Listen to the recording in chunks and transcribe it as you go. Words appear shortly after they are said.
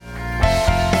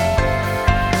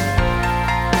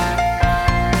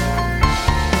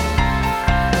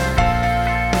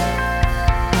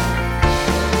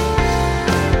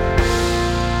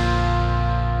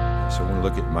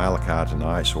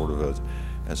sort of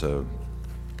as a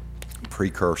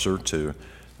precursor to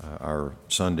our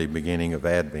Sunday beginning of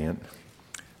Advent.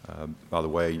 By the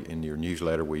way, in your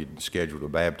newsletter, we scheduled a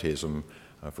baptism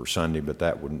for Sunday, but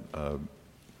that would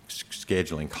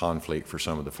scheduling conflict for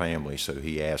some of the families, so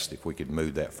he asked if we could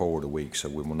move that forward a week. So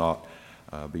we will not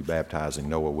be baptizing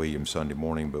Noah Williams Sunday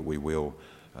morning, but we will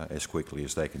as quickly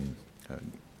as they can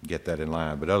get that in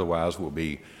line. But otherwise, we'll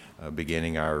be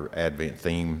beginning our Advent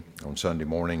theme on Sunday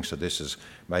morning, so this is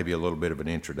maybe a little bit of an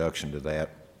introduction to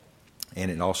that. And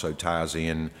it also ties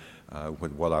in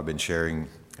with what I've been sharing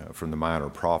from the minor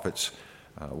prophets.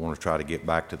 I want to try to get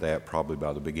back to that probably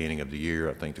by the beginning of the year.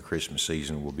 I think the Christmas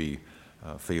season will be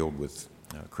filled with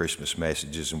Christmas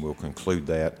messages, and we'll conclude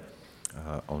that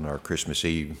on our Christmas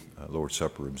Eve Lord's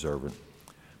Supper observant.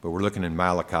 But we're looking in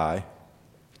Malachi,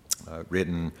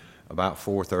 written about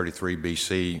 433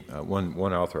 BC.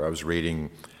 One author I was reading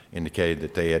indicated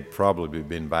that they had probably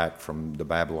been back from the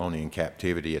Babylonian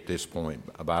captivity at this point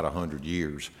about 100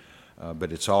 years.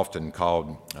 But it's often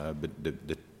called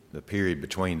the period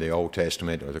between the Old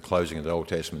Testament, or the closing of the Old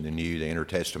Testament and the New, the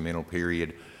intertestamental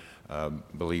period,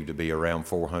 believed to be around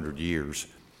 400 years,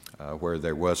 where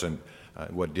there wasn't,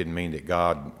 what didn't mean that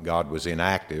God was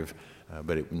inactive,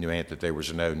 but it meant that there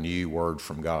was no new word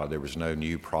from God. There was no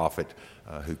new prophet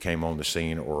who came on the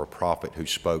scene, or a prophet who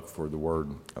spoke for the word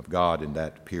of God in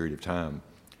that period of time,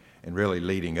 and really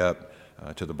leading up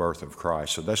to the birth of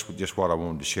Christ. So that's just what I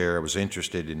wanted to share. I was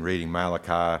interested in reading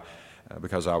Malachi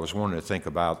because I was wanting to think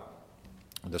about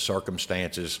the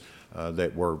circumstances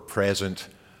that were present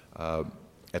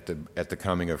at the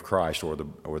coming of Christ, or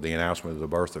the announcement of the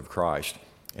birth of Christ,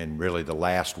 and really the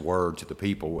last word to the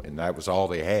people, and that was all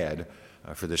they had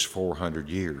for this 400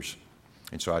 years.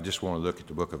 And so I just want to look at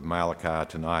the book of Malachi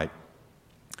tonight.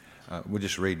 We'll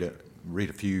just read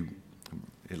a few,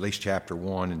 at least chapter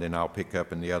 1, and then I'll pick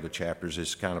up in the other chapters.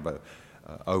 It's kind of a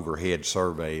overhead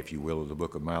survey, if you will, of the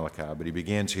book of Malachi. But he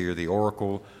begins here, the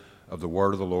oracle of the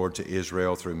word of the Lord to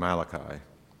Israel through Malachi.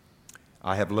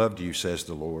 I have loved you, says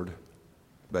the Lord.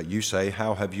 But you say,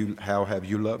 how have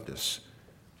you loved us?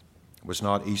 Was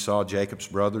not Esau Jacob's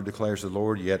brother, declares the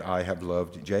Lord? Yet I have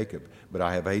loved Jacob, but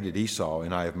I have hated Esau,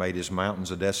 and I have made his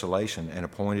mountains a desolation, and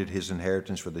appointed his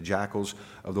inheritance for the jackals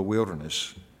of the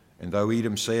wilderness. And though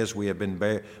Edom says, we have been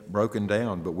broken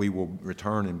down, but we will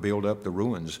return and build up the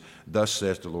ruins, thus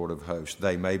says the Lord of hosts,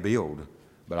 they may build,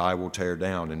 but I will tear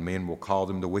down, and men will call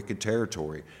them the wicked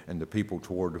territory, and the people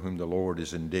toward whom the Lord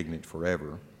is indignant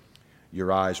forever.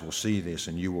 Your eyes will see this,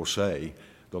 and you will say,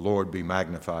 the Lord be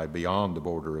magnified beyond the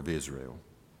border of Israel.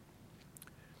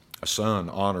 A son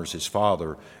honors his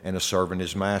father, and a servant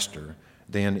his master.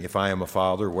 Then if I am a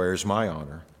father, where is my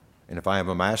honor? And if I am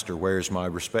a master, where is my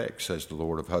respect, says the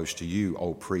Lord of hosts to you,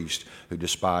 O priest, who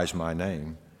despise my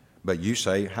name? But you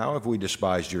say, how have we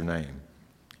despised your name?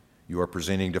 You are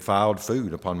presenting defiled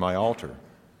food upon my altar.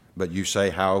 But you say,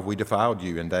 how have we defiled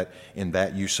you? And in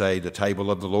that you say, the table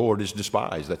of the Lord is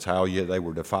despised. That's how they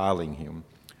were defiling him.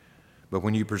 But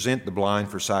when you present the blind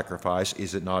for sacrifice,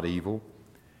 is it not evil?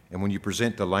 And when you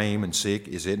present the lame and sick,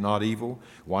 is it not evil?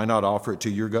 Why not offer it to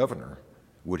your governor?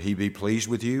 Would he be pleased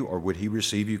with you, or would he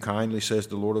receive you kindly, says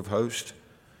the Lord of hosts?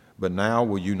 But now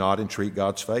will you not entreat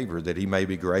God's favor, that he may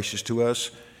be gracious to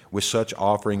us? With such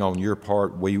offering on your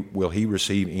part, will he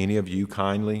receive any of you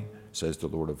kindly, says the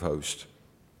Lord of hosts?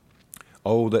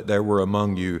 Oh, that there were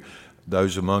among you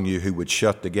those among you who would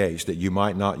shut the gates, that you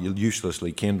might not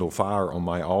uselessly kindle fire on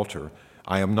my altar.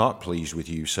 I am not pleased with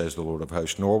you, says the Lord of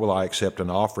hosts, nor will I accept an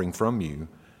offering from you.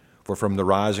 For from the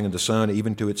rising of the sun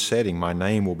even to its setting, my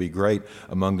name will be great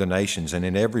among the nations, and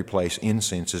in every place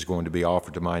incense is going to be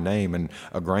offered to my name, and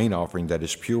a grain offering that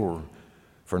is pure.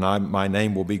 For my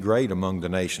name will be great among the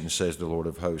nations, says the Lord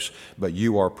of hosts. But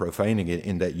you are profaning it,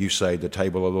 in that you say the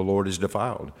table of the Lord is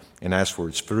defiled, and as for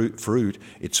its fruit,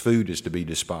 its food is to be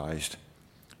despised.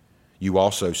 You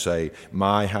also say,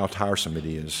 my, how tiresome it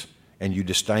is, and you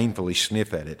disdainfully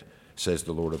sniff at it, says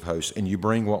the Lord of hosts. And you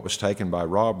bring what was taken by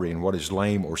robbery, and what is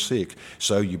lame or sick,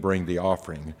 so you bring the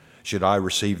offering. Should I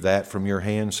receive that from your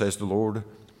hand, says the Lord?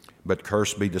 But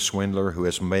cursed be the swindler who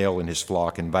has male in his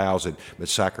flock and vows it, but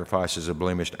sacrifices a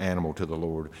blemished animal to the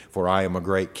Lord. For I am a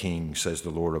great king, says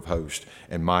the Lord of hosts,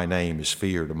 and my name is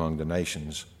feared among the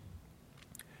nations.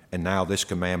 And now this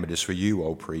commandment is for you,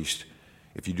 O priest.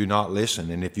 If you do not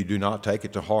listen, and if you do not take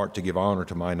it to heart to give honor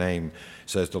to my name,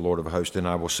 says the Lord of hosts, then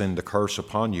I will send the curse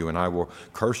upon you, and I will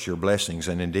curse your blessings.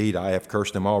 And indeed I have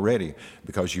cursed them already,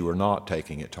 because you are not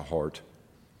taking it to heart.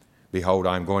 Behold,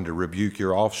 I am going to rebuke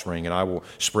your offspring, and I will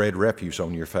spread refuse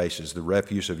on your faces, the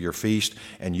refuse of your feast,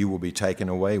 and you will be taken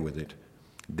away with it.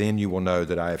 Then you will know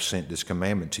that I have sent this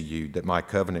commandment to you, that my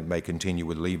covenant may continue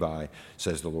with Levi,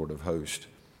 says the Lord of hosts.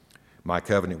 My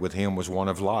covenant with him was one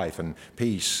of life and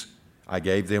peace. I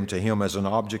gave them to him as an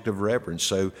object of reverence,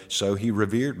 so he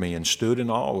revered me and stood in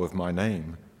awe of my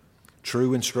name.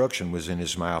 True instruction was in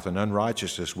his mouth, and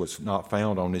unrighteousness was not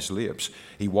found on his lips.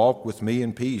 He walked with me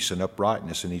in peace and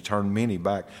uprightness, and he turned many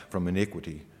back from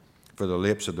iniquity. For the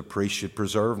lips of the priest should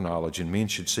preserve knowledge, and men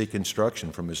should seek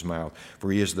instruction from his mouth,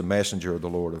 for he is the messenger of the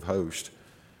Lord of hosts.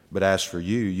 But as for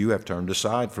you, you have turned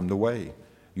aside from the way.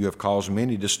 You have caused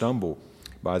many to stumble.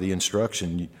 By the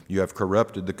instruction, you have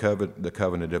corrupted the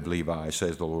covenant of Levi,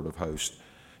 says the Lord of hosts.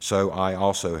 So I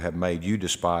also have made you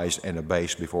despised and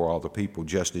abased before all the people,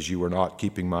 just as you are not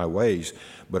keeping my ways,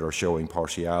 but are showing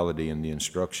partiality in the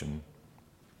instruction.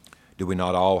 Do we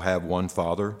not all have one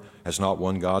Father? Has not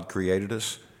one God created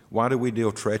us? Why do we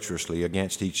deal treacherously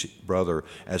against each brother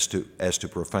as to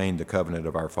profane the covenant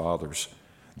of our fathers?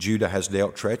 Judah has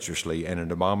dealt treacherously, and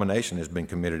an abomination has been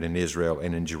committed in Israel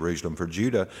and in Jerusalem. For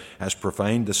Judah has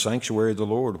profaned the sanctuary of the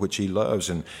Lord, which he loves,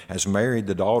 and has married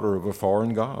the daughter of a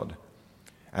foreign god.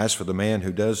 As for the man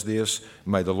who does this,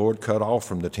 may the Lord cut off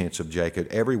from the tents of Jacob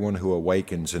everyone who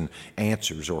awakens and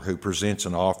answers, or who presents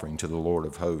an offering to the Lord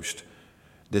of hosts.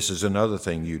 This is another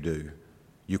thing you do.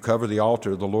 You cover the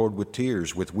altar of the Lord with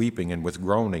tears, with weeping, and with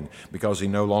groaning, because he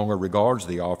no longer regards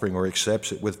the offering or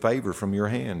accepts it with favor from your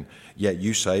hand. Yet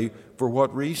you say, for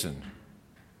what reason?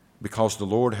 Because the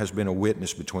Lord has been a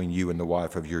witness between you and the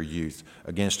wife of your youth,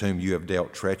 against whom you have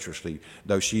dealt treacherously,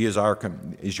 though she is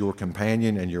your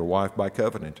companion and your wife by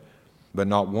covenant. But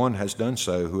not one has done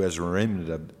so who has a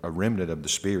remnant of the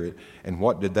Spirit. And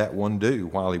what did that one do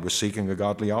while he was seeking a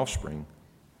godly offspring?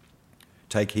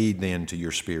 Take heed then to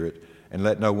your spirit, and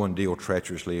let no one deal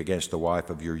treacherously against the wife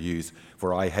of your youth,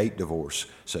 for I hate divorce,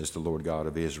 says the Lord God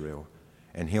of Israel,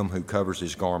 and him who covers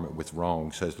his garment with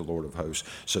wrong, says the Lord of hosts.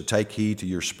 So take heed to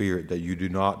your spirit that you do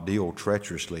not deal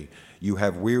treacherously. You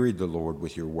have wearied the Lord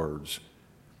with your words.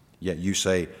 Yet you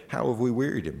say, how have we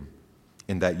wearied him?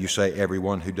 In that you say,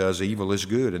 everyone who does evil is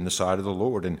good in the sight of the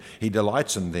Lord, and he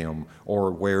delights in them,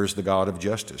 or where is the God of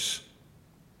justice?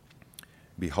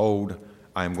 Behold,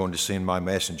 I am going to send my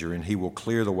messenger, and he will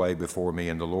clear the way before me,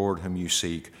 and the Lord whom you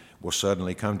seek will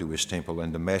suddenly come to his temple,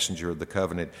 and the messenger of the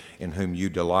covenant in whom you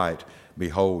delight,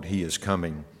 behold, he is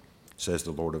coming, says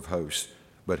the Lord of hosts.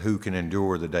 But who can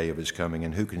endure the day of his coming,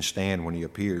 and who can stand when he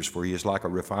appears? For he is like a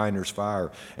refiner's fire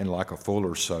and like a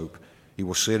fuller's soap. He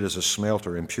will sit as a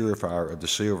smelter and purifier of the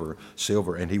silver,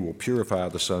 and he will purify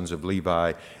the sons of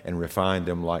Levi and refine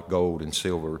them like gold and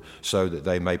silver, so that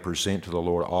they may present to the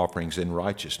Lord offerings in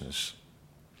righteousness.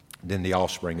 Then the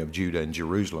offspring of Judah and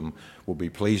Jerusalem will be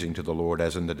pleasing to the Lord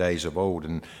as in the days of old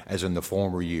and as in the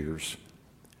former years.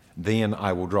 Then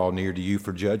I will draw near to you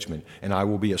for judgment, and I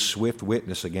will be a swift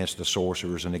witness against the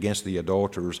sorcerers and against the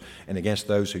adulterers and against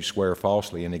those who swear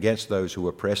falsely and against those who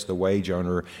oppress the wage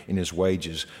earner in his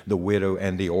wages, the widow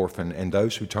and the orphan, and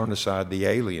those who turn aside the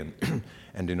alien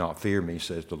and do not fear me,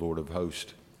 says the Lord of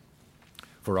hosts.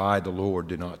 For I, the Lord,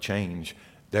 do not change.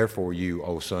 Therefore you,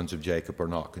 O sons of Jacob, are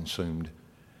not consumed.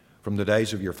 From the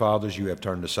days of your fathers you have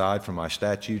turned aside from my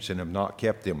statutes and have not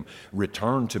kept them.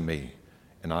 Return to me,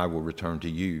 and I will return to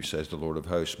you, says the Lord of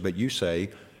hosts. But you say,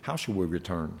 how shall we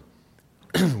return?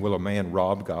 Will a man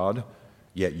rob God?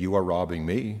 Yet you are robbing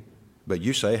me. But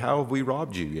you say, how have we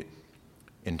robbed you?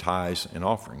 In tithes and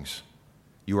offerings.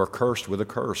 You are cursed with a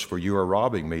curse, for you are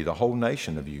robbing me, the whole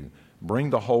nation of you.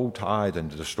 Bring the whole tithe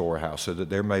into the storehouse, so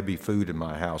that there may be food in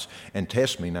my house. And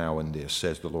test me now in this,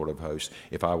 says the Lord of hosts,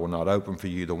 if I will not open for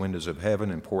you the windows of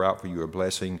heaven and pour out for you a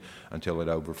blessing until it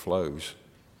overflows.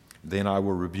 Then I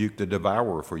will rebuke the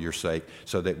devourer for your sake,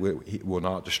 so that he will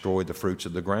not destroy the fruits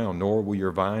of the ground, nor will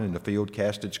your vine in the field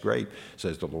cast its grape,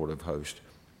 says the Lord of hosts.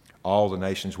 All the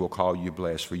nations will call you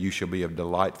blessed, for you shall be a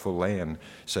delightful land,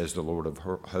 says the Lord of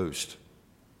hosts.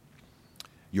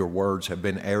 Your words have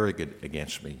been arrogant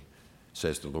against me,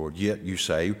 says the Lord. Yet you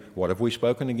say, what have we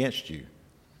spoken against you?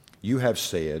 You have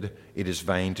said, it is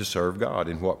vain to serve God,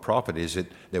 and what profit is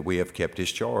it that we have kept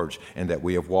his charge, and that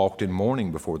we have walked in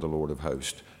mourning before the Lord of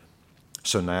hosts?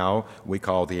 So now we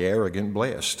call the arrogant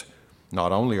blessed.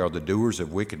 Not only are the doers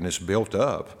of wickedness built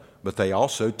up, but they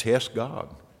also test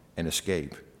God and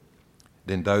escape.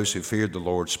 Then those who feared the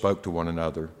Lord spoke to one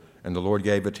another, and the Lord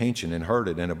gave attention and heard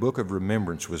it, and a book of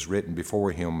remembrance was written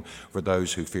before him for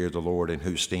those who fear the Lord and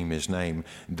who esteem his name.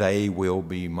 They will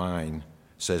be mine,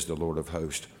 says the Lord of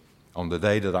hosts, on the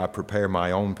day that I prepare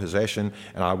my own possession,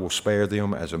 and I will spare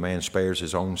them as a man spares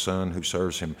his own son who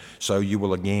serves him. So you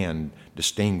will again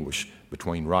distinguish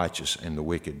between righteous and the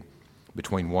wicked,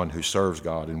 between one who serves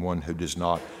God and one who does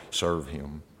not serve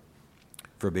him.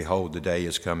 For behold, the day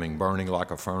is coming, burning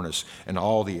like a furnace, and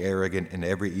all the arrogant and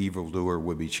every evildoer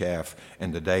will be chaff,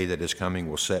 and the day that is coming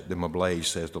will set them ablaze,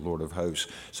 says the Lord of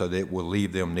hosts, so that it will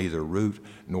leave them neither root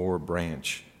nor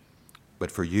branch. But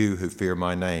for you who fear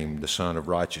my name, the Son of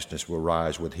Righteousness will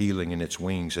rise with healing in its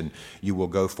wings, and you will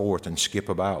go forth and skip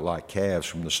about like calves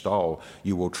from the stall.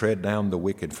 You will tread down the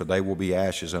wicked, for they will be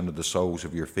ashes under the soles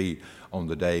of your feet on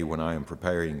the day when I am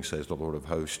preparing, says the Lord of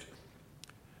hosts.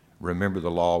 Remember the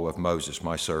law of Moses,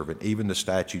 my servant, even the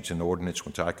statutes and ordinance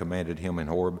which I commanded him in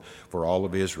Horeb for all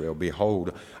of Israel.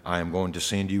 Behold, I am going to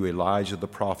send you Elijah the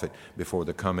prophet before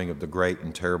the coming of the great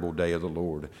and terrible day of the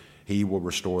Lord. He will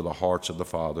restore the hearts of the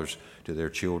fathers to their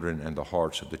children and the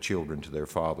hearts of the children to their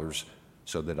fathers,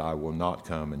 so that I will not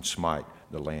come and smite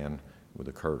the land with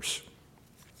a curse.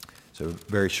 So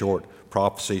very short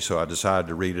prophecy, so I decided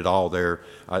to read it all there.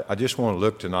 I just want to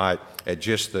look tonight at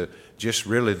just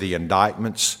really the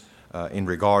indictments in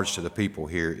regards to the people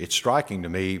here. It's striking to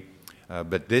me,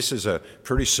 but this is a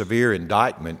pretty severe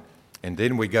indictment, and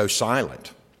then we go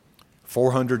silent.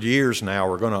 400 years now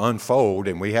are going to unfold,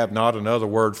 and we have not another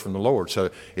word from the Lord. So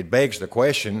it begs the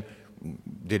question,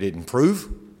 did it improve?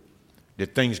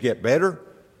 Did things get better?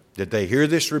 Did they hear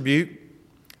this rebuke?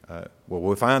 Well,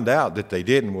 we'll find out that they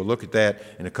did, and we'll look at that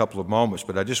in a couple of moments.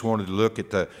 But I just wanted to look at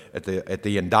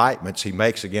the indictments he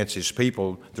makes against his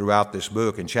people throughout this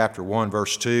book in chapter 1,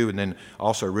 verse 2, and then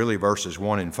also really verses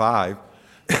 1 and 5.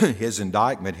 His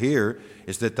indictment here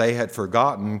is that they had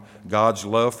forgotten God's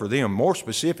love for them. More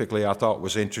specifically, I thought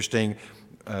was interesting,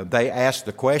 they asked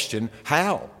the question,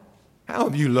 how? How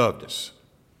have you loved us?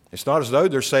 It's not as though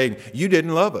they're saying, you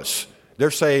didn't love us. They're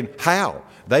saying, how?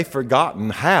 They've forgotten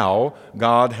how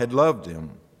God had loved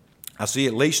them. I see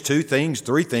at least three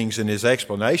things in his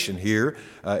explanation here.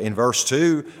 In verse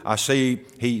 2, I see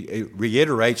he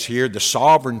reiterates here the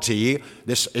sovereignty,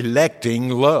 this electing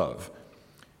love.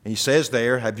 He says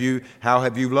there, how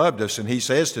have you loved us? And he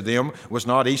says to them, was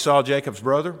not Esau Jacob's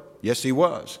brother? Yes, he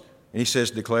was. And he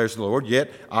says, declares the Lord,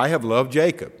 yet I have loved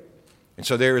Jacob. And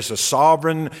so there is a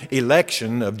sovereign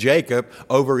election of Jacob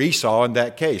over Esau in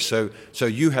that case. So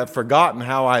you have forgotten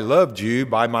how I loved you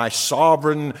by my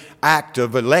sovereign act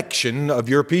of election of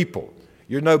your people.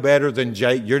 You're no better than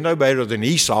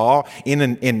Esau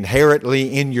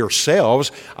inherently in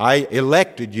yourselves. I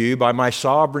elected you by my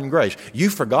sovereign grace.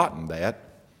 You've forgotten that.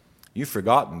 You've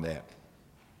forgotten that.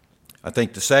 I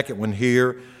think the second one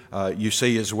here you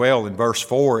see as well in verse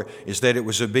 4 is that it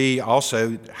was to be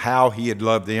also how he had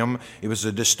loved them. It was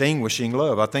a distinguishing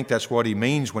love. I think that's what he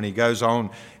means when he goes on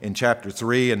in chapter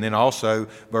 3 and then also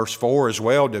verse 4 as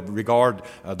well to regard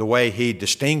the way he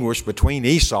distinguished between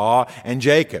Esau and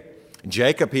Jacob.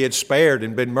 Jacob he had spared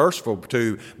and been merciful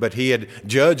to, but he had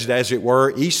judged, as it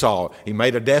were, Esau. He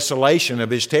made a desolation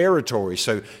of his territory.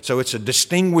 So it's a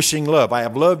distinguishing love. I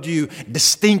have loved you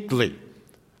distinctly.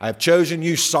 I have chosen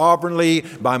you sovereignly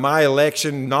by my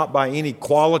election, not by any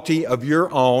quality of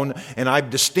your own, and I've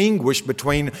distinguished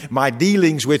between my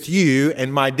dealings with you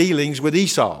and my dealings with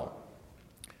Esau.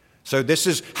 So this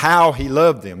is how he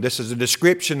loved them. This is a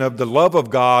description of the love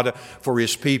of God for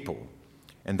his people.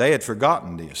 And they had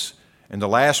forgotten this. And the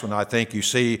last one I think you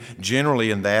see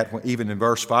generally in that, even in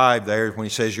verse 5 there, when he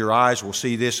says, your eyes will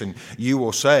see this and you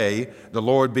will say, the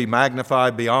Lord be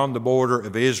magnified beyond the border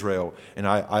of Israel. And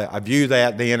I view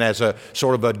that then as a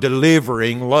sort of a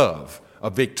delivering love, a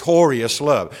victorious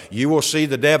love. You will see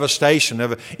the devastation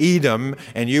of Edom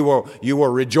and you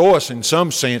will rejoice in some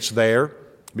sense there,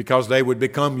 because they would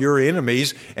become your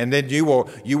enemies, and then you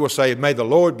will say, may the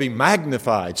Lord be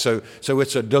magnified. So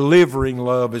it's a delivering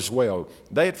love as well.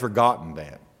 They had forgotten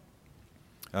that.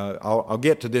 I'll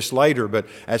get to this later, but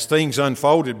as things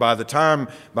unfolded, by the time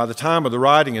of the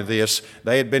writing of this,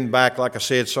 they had been back, like I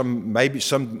said, some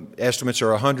estimates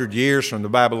are 100 years from the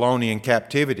Babylonian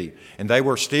captivity, and they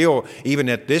were still, even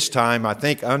at this time, I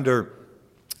think under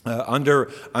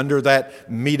that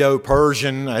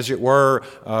Medo-Persian, as it were,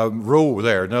 rule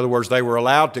there. In other words, they were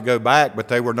allowed to go back, but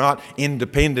they were not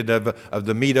independent of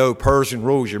the Medo-Persian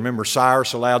rules. You remember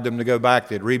Cyrus allowed them to go back.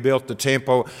 They'd rebuilt the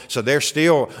temple. So they're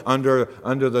still under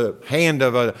the hand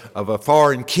of a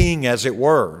foreign king, as it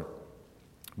were.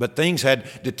 But things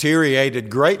had deteriorated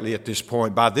greatly at this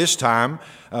point. By this time,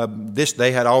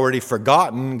 they had already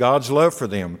forgotten God's love for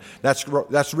them.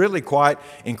 That's really quite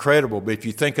incredible. But if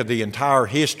you think of the entire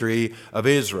history of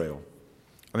Israel,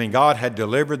 I mean, God had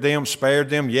delivered them, spared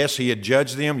them. Yes, he had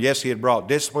judged them. Yes, he had brought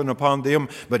discipline upon them,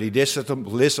 but he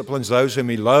disciplines those whom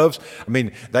he loves. I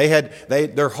mean,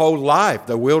 their whole life,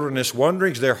 the wilderness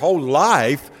wanderings, their whole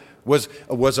life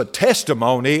was a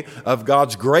testimony of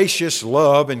God's gracious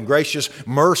love and gracious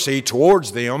mercy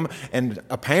towards them. And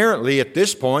apparently at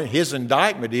this point, his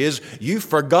indictment is, you've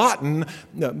forgotten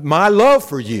my love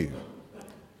for you.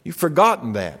 You've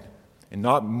forgotten that. And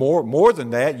not more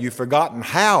than that, you've forgotten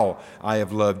how I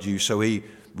have loved you. So he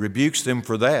rebukes them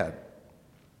for that.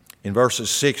 In verses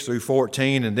 6 through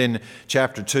 14, and then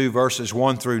chapter 2, verses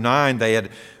 1 through 9, they had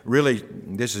really,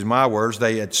 this is my words,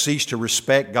 they had ceased to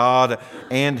respect God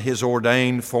and his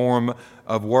ordained form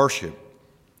of worship.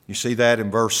 You see that in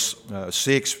verse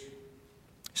 6. It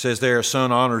says there, a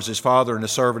son honors his father and a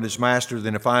servant his master.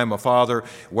 Then if I am a father,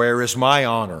 where is my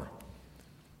honor?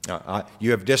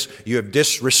 You have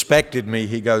disrespected me,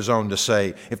 he goes on to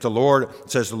say. If the Lord,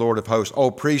 says the Lord of hosts, O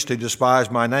priest who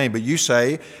despise my name. But you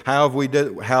say, how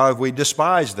have we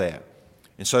despised that?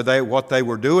 And so what they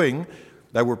were doing,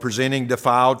 they were presenting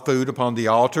defiled food upon the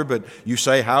altar. But you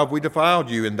say, how have we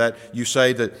defiled you? And that you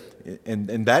say that,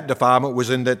 and that defilement was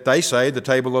in that they say the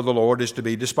table of the Lord is to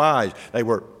be despised. I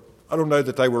don't know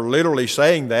that they were literally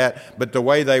saying that, but the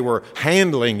way they were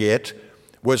handling it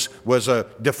was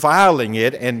defiling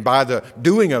it, and by the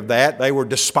doing of that, they were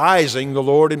despising the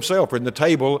Lord himself and the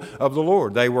table of the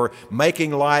Lord. They were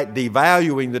making light,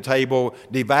 devaluing the table,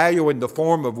 devaluing the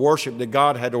form of worship that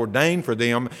God had ordained for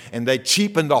them, and they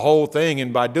cheapened the whole thing,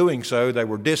 and by doing so, they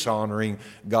were dishonoring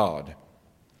God.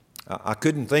 I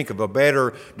couldn't think of a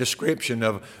better description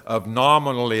of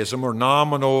nominalism or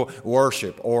nominal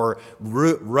worship or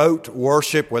rote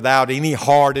worship without any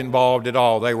heart involved at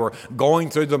all. They were going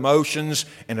through the motions,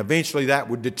 and eventually that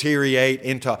would deteriorate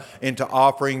into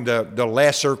offering the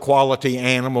lesser quality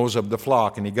animals of the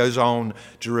flock. And he goes on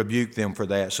to rebuke them for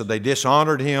that. So they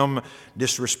dishonored him,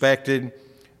 disrespected.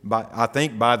 I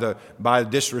think by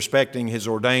disrespecting his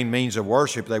ordained means of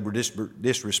worship, they were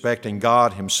disrespecting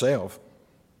God himself.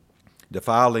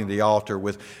 Defiling the altar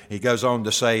with, he goes on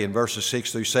to say in verses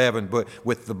 6 through 7, but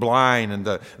with the blind and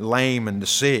the lame and the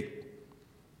sick.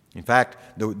 In fact,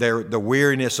 the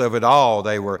weariness of it all,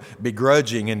 they were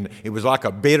begrudging, and it was like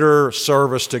a bitter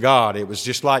service to God. It was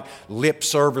just like lip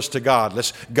service to God.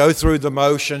 Let's go through the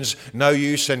motions, no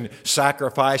use in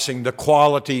sacrificing the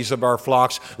qualities of our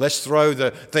flocks. Let's throw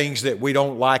the things that we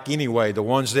don't like anyway, the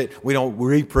ones that we don't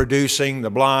reproducing,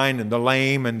 the blind and the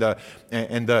lame and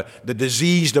the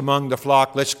diseased among the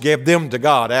flock. Let's give them to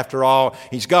God. After all,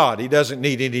 He's God. He doesn't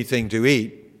need anything to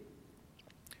eat.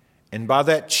 And by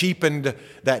that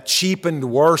cheapened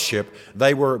worship,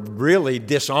 they were really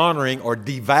dishonoring or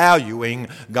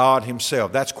devaluing God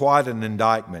Himself. That's quite an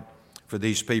indictment for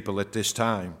these people at this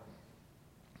time.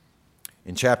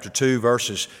 In chapter 2,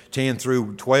 verses 10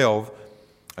 through 12,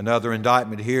 another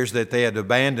indictment here is that they had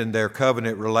abandoned their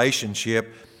covenant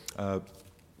relationship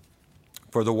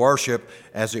for the worship,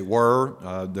 as it were,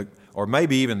 or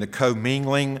maybe even the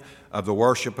commingling of the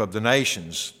worship of the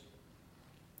nations.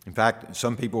 In fact,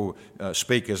 some people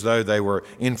speak as though they were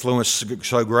influenced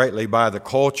so greatly by the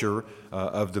culture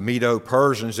of the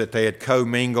Medo-Persians that they had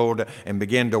commingled and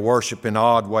began to worship in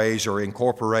odd ways or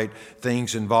incorporate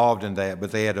things involved in that,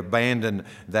 but they had abandoned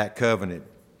that covenant.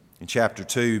 In chapter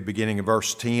 2, beginning in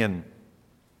verse 10,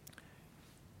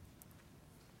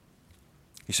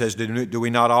 he says, do we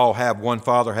not all have one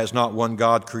Father? Has not one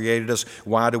God created us?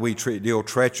 Why do we deal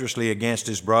treacherously against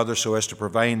his brother so as to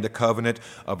profane the covenant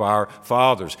of our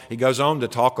fathers? He goes on to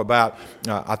talk about,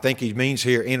 I think he means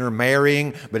here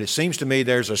intermarrying, but it seems to me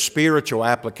there's a spiritual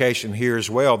application here as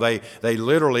well. They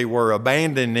literally were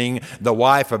abandoning the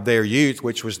wife of their youth,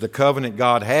 which was the covenant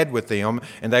God had with them,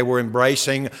 and they were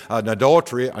embracing an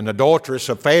adulterous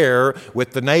affair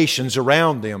with the nations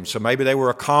around them. So maybe they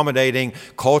were accommodating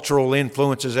cultural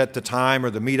influences at the time, or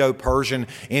the Medo-Persian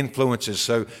influences.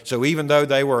 So even though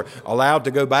they were allowed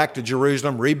to go back to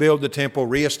Jerusalem, rebuild the temple,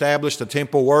 reestablish the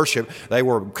temple worship, they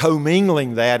were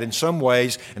commingling that in some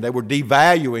ways, and they were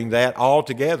devaluing that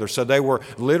altogether. So they were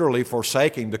literally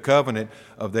forsaking the covenant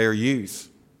of their youth.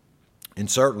 And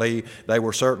certainly, they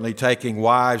were certainly taking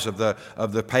wives of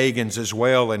the pagans as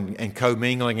well, and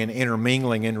commingling and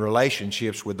intermingling in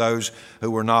relationships with those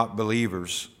who were not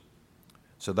believers.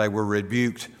 So they were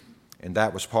rebuked, and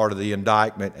that was part of the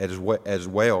indictment as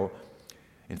well.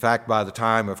 In fact, by the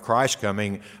time of Christ's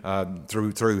coming,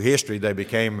 through history, they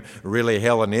became really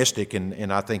Hellenistic,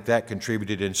 and I think that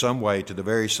contributed in some way to the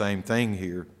very same thing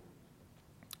here.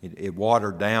 It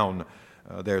watered down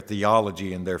their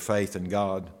theology and their faith in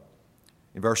God.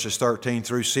 In verses 13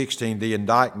 through 16, the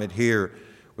indictment here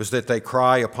was that they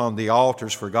cry upon the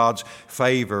altars for God's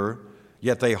favor,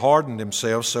 yet they hardened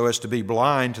themselves so as to be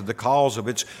blind to the cause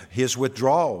of his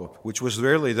withdrawal, which was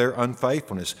really their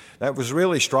unfaithfulness. That was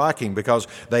really striking, because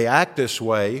they act this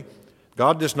way.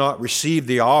 God does not receive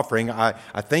the offering.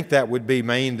 I think that would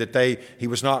mean that He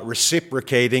was not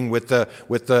reciprocating with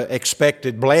the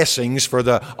expected blessings for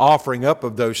the offering up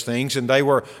of those things, and they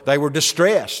were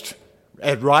distressed,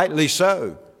 and rightly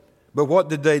so. But what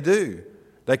did they do?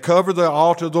 They cover the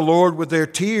altar of the Lord with their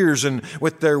tears and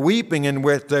with their weeping and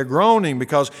with their groaning,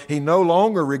 because He no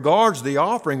longer regards the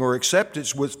offering or accepts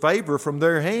it with favor from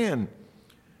their hand.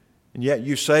 And yet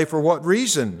you say, for what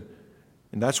reason?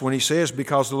 And that's when He says,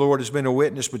 because the Lord has been a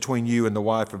witness between you and the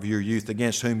wife of your youth,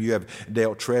 against whom you have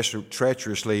dealt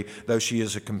treacherously, though she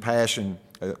is a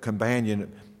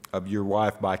companion of your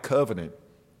wife by covenant.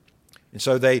 And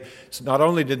so not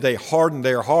only did they harden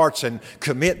their hearts and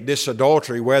commit this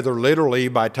adultery, whether literally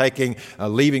by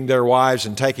leaving their wives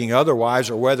and taking other wives,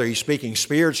 or whether He's speaking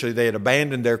spiritually, they had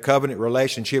abandoned their covenant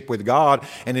relationship with God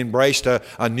and embraced a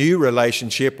new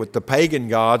relationship with the pagan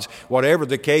gods. Whatever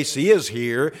the case is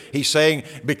here, He's saying,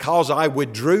 because I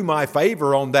withdrew my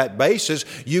favor on that basis,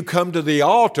 you come to the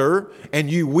altar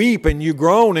and you weep and you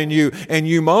groan and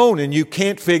you moan, and you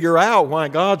can't figure out why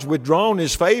God's withdrawn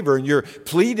His favor, and you're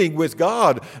pleading with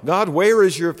God, where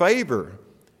is your favor?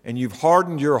 And you've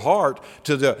hardened your heart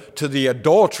to the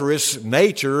adulterous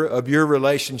nature of your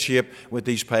relationship with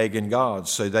these pagan gods.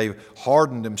 So they've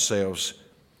hardened themselves,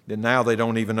 and now they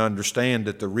don't even understand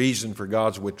that the reason for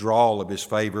God's withdrawal of His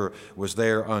favor was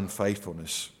their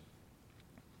unfaithfulness.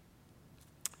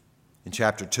 In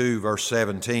chapter 2, verse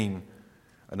 17,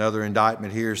 another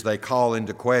indictment here is they call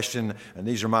into question, and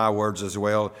these are my words as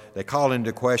well, they call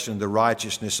into question the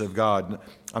righteousness of God.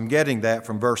 I'm getting that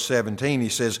from verse 17. He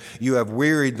says, you have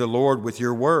wearied the Lord with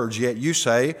your words, yet you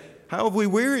say, how have we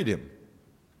wearied Him?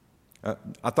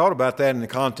 I thought about that in the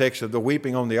context of the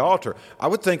weeping on the altar. I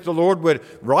would think the Lord would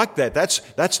like that.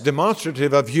 That's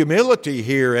demonstrative of humility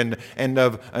here and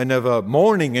of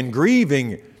mourning and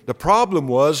grieving. The problem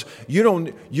was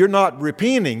you're not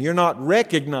repenting. You're not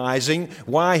recognizing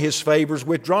why His favor's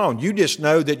withdrawn. You just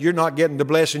know that you're not getting the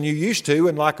blessing you used to,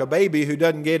 and like a baby who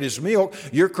doesn't get his milk,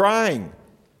 you're crying.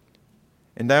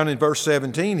 And down in verse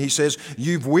 17, He says,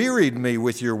 you've wearied me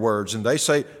with your words. And they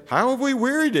say, how have we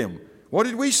wearied Him? What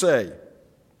did we say?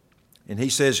 And He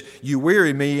says, you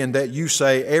weary me in that you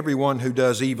say everyone who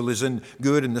does evil is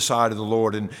good in the sight of the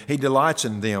Lord, and He delights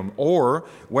in them. Or,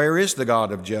 where is the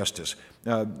God of justice?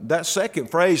 That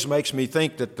second phrase makes me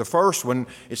think that the first one,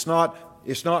 it's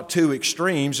not two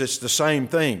extremes, it's the same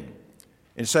thing.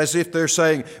 It's as if they're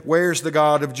saying, where's the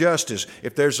God of justice?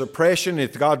 If there's oppression,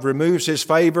 if God removes His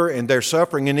favor and they're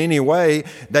suffering in any way,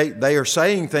 they are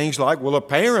saying things like, well,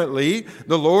 apparently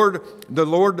the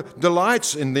Lord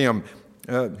delights in them.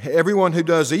 Everyone who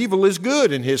does evil is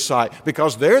good in His sight,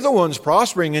 because they're the ones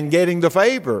prospering and getting the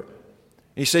favor.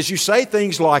 He says, you say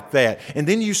things like that, and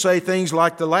then you say things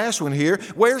like the last one here,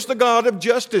 where's the God of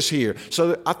justice here?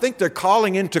 So I think they're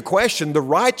calling into question the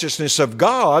righteousness of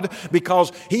God,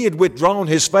 because He had withdrawn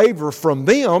His favor from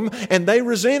them, and they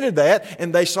resented that,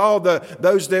 and they saw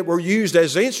those that were used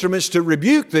as instruments to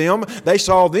rebuke them, they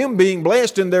saw them being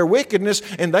blessed in their wickedness,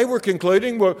 and they were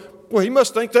concluding, well, He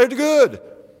must think they're good.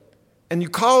 And you're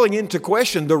calling into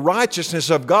question the righteousness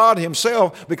of God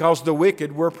Himself because the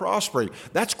wicked were prospering.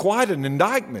 That's quite an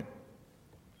indictment.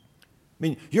 I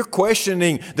mean, you're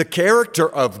questioning the character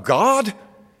of God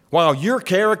while your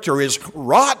character is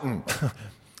rotten.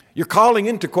 You're calling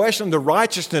into question the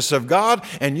righteousness of God,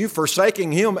 and you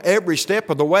forsaking Him every step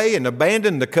of the way and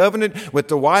abandon the covenant with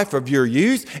the wife of your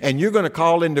youth, and you're going to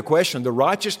call into question the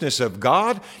righteousness of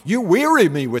God? You weary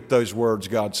me with those words,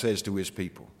 God says to His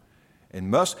people.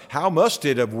 And how must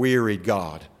it have wearied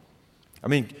God? I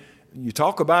mean, you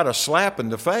talk about a slap in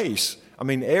the face. I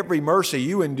mean, every mercy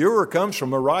you endure comes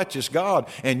from a righteous God,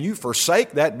 and you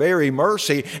forsake that very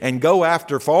mercy and go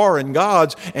after foreign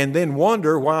gods and then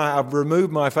wonder why I've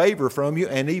removed my favor from you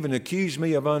and even accuse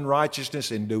me of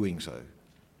unrighteousness in doing so.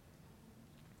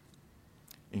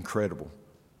 Incredible.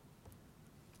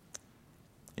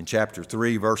 In chapter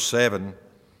 3, verse 7,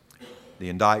 the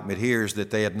indictment here is that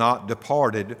they had not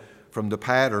departed from the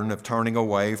pattern of turning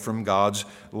away from God's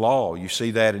law. You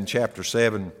see that in chapter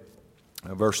 7,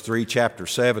 verse 3, chapter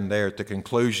 7 there at the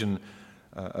conclusion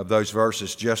of those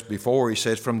verses just before. He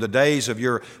says, from the days of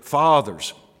your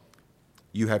fathers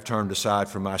you have turned aside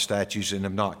from my statutes and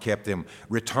have not kept them.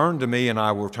 Return to me and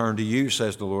I will return to you,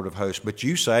 says the Lord of hosts. But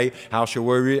you say, how shall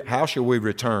we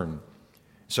return?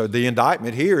 So the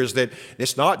indictment here is that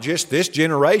it's not just this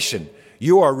generation.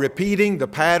 You are repeating the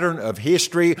pattern of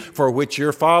history for which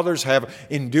your fathers have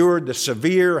endured the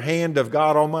severe hand of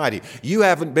God Almighty. You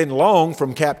haven't been long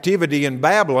from captivity in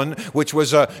Babylon, which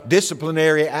was a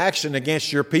disciplinary action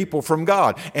against your people from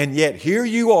God. And yet here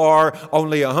you are,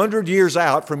 only 100 years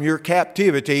out from your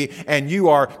captivity, and you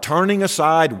are turning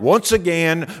aside once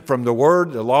again from the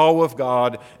Word, the law of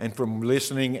God, and from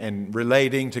listening and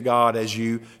relating to God as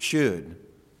you should.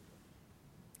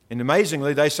 And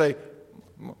amazingly, they say,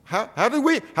 how do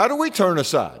we turn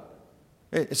aside?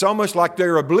 It's almost like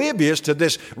they're oblivious to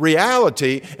this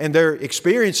reality, and they're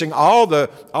experiencing all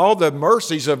the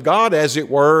mercies of God, as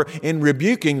it were, in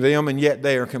rebuking them, and yet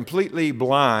they are completely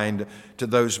blind to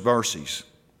those mercies.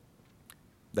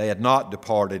 They had not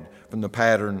departed from the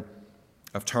pattern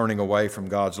of turning away from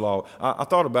God's law. I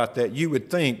thought about that. You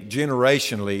would think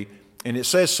generationally, and it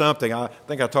says something. I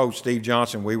think I told Steve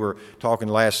Johnson, we were talking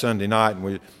last Sunday night,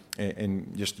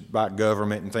 and just about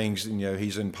government and things.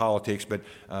 He's in politics, but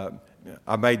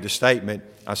I made the statement.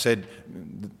 I said,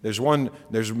 there's one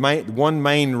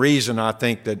main reason I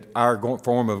think that our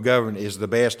form of government is the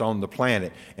best on the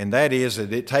planet, and that is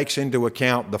that it takes into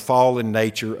account the fallen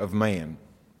nature of man.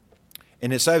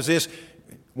 And it says this: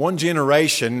 one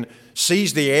generation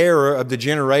sees the error of the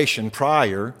generation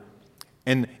prior,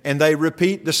 and they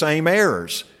repeat the same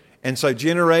errors. And so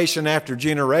generation after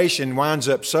generation winds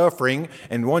up suffering,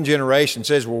 and one generation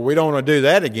says, well, we don't want to do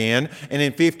that again. And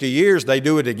in 50 years, they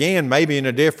do it again, maybe in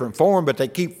a different form, but they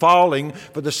keep falling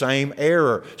for the same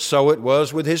error. So it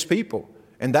was with His people.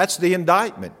 And that's the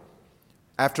indictment.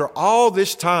 After all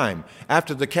this time,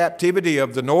 after the captivity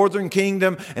of the northern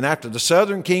kingdom and after the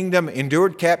southern kingdom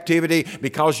endured captivity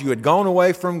because you had gone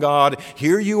away from God,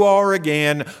 here you are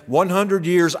again, 100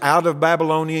 years out of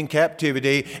Babylonian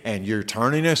captivity, and you're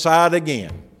turning aside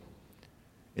again.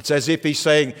 It's as if He's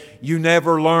saying, you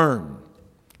never learn.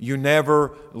 You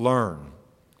never learn.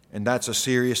 And that's a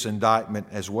serious indictment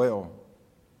as well.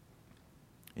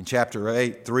 In chapter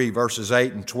 8, 3, verses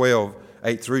 8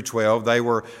 through 12, they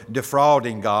were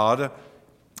defrauding God.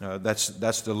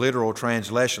 That's the literal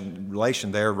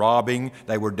translation there, robbing.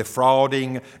 They were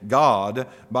defrauding God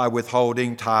by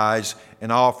withholding tithes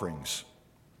and offerings.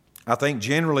 I think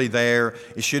generally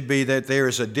it should be that there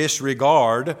is a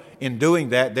disregard. In doing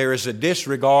that, there is a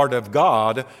disregard of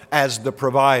God as the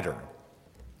provider.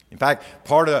 In fact,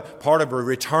 part of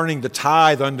returning the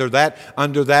tithe under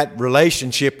that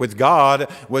relationship with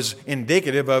God was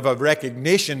indicative of a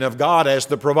recognition of God as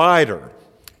the provider.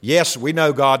 Yes, we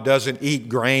know God doesn't eat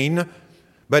grain,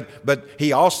 but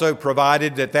He also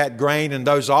provided that grain and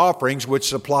those offerings would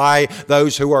supply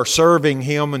those who are serving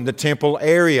Him in the temple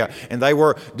area. And they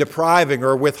were depriving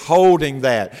or withholding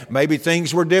that. Maybe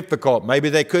things were difficult. Maybe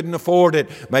they couldn't afford it.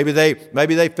 Maybe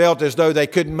they felt as though they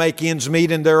couldn't make ends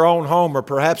meet in their own home, or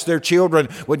perhaps their children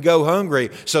would go hungry.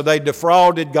 So they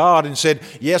defrauded God and said,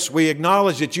 yes, we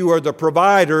acknowledge that you are the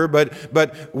provider,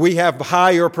 but we have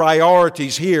higher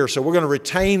priorities here. So we're going to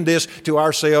retain this to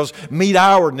ourselves, meet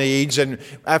our needs, and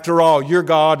after all, you're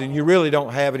God and you really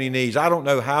don't have any needs. I don't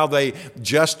know how they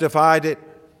justified it,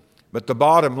 but the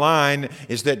bottom line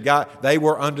is that they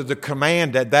were under the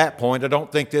command at that point. I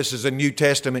don't think this is a New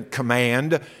Testament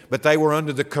command, but they were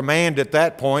under the command at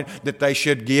that point that they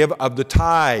should give of the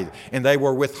tithe, and they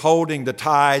were withholding the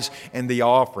tithes and the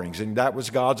offerings, and that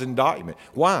was God's indictment.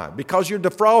 Why? Because you're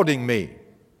defrauding me.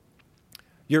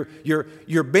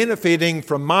 You're benefiting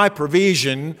from my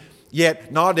provision,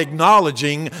 yet not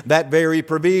acknowledging that very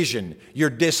provision. You're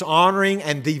dishonoring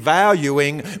and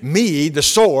devaluing me, the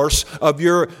source of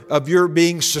your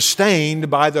being sustained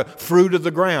by the fruit of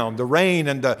the ground, the rain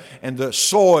and the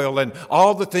soil, and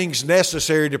all the things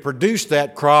necessary to produce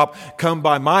that crop come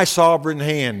by my sovereign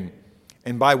hand.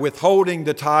 And by withholding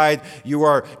the tithe, you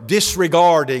are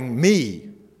disregarding me.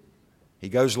 He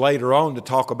goes later on to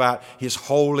talk about His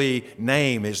holy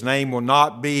name. His name will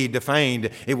not be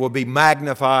defamed. It will be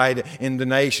magnified in the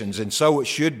nations. And so it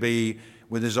should be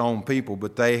with His own people.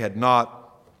 But they had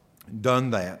not done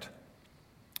that.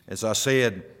 As I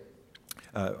said,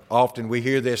 often we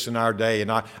hear this in our day.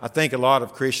 And I think a lot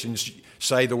of Christians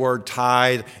say the word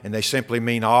tithe and they simply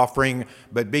mean offering.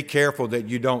 But be careful that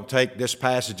you don't take this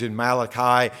passage in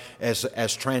Malachi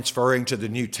as transferring to the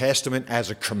New Testament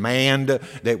as a command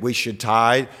that we should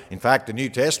tithe. In fact, the New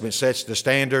Testament sets the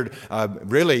standard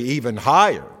really even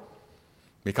higher,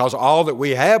 because all that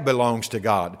we have belongs to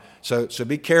God. So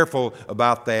be careful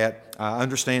about that. I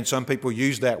understand some people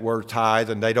use that word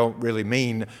tithe and they don't really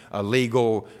mean a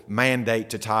legal mandate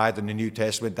to tithe in the New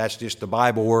Testament. That's just the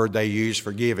Bible word they use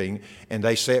for giving, and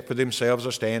they set for themselves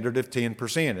a standard of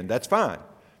 10%, and that's fine.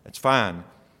 That's fine.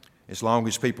 as long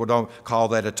as people don't call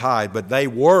that a tithe. But they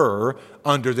were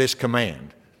under this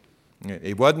command.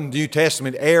 It wasn't New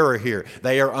Testament error here.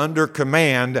 They are under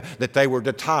command that they were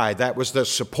to tithe. That was the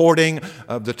supporting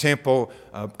of the temple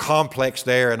complex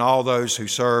there and all those who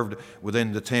served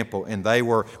within the temple. And they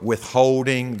were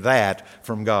withholding that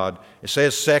from God. It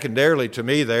says secondarily to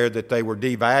me there that they were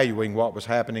devaluing what was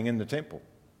happening in the temple.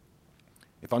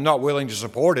 If I'm not willing to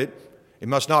support it, it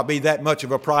must not be that much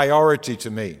of a priority to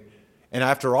me. And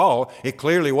after all, it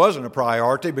clearly wasn't a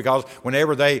priority, because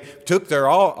whenever they took their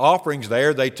offerings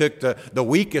there, they took the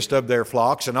weakest of their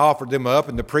flocks and offered them up,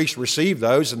 and the priests received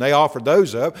those, and they offered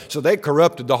those up. So they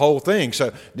corrupted the whole thing.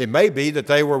 So it may be that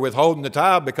they were withholding the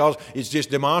tithe because it's just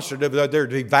demonstrative of their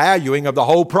devaluing of the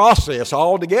whole process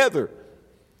altogether.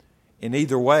 In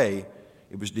either way,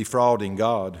 it was defrauding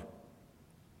God.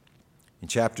 In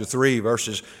chapter 3,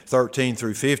 verses 13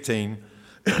 through 15,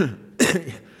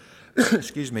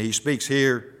 excuse me, he speaks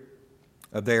here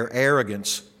of their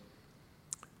arrogance.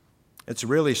 It's a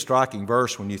really striking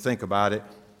verse when you think about it.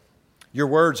 Your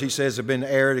words, he says, have been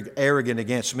arrogant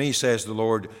against me, says the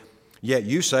Lord. Yet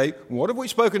you say, what have we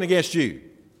spoken against you?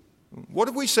 What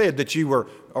have we said that you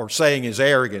are saying is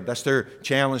arrogant? That's their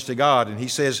challenge to God. And he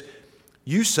says,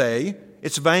 you say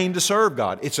it's vain to serve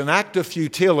God. It's an act of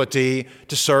futility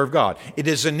to serve God. It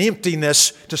is an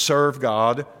emptiness to serve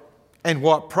God. And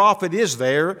what profit is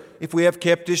there if we have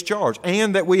kept His charge,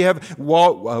 and that we have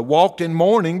walked in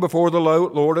mourning before the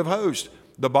Lord of hosts?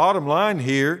 The bottom line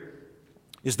here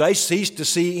is they ceased to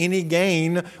see any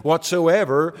gain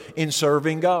whatsoever in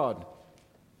serving God.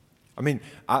 I mean,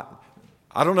 I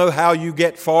don't know how you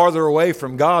get farther away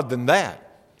from God than that.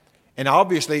 And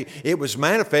obviously, it was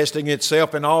manifesting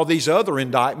itself in all these other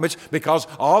indictments, because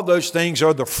all those things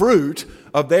are the fruit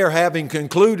of their having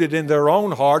concluded in their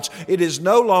own hearts, it is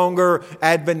no longer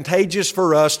advantageous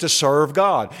for us to serve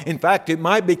God. In fact, it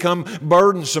might become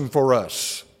burdensome for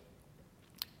us.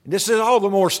 This is all the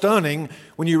more stunning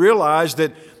when you realize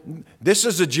that this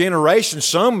is a generation,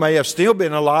 some may have still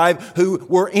been alive, who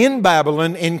were in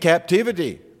Babylon in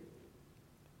captivity.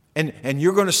 And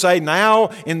you're going to say now,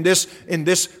 in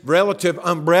this relative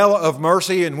umbrella of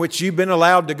mercy in which you've been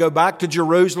allowed to go back to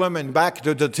Jerusalem and back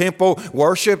to the temple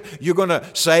worship, you're going to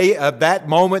say at that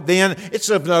moment then, it's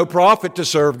of no profit to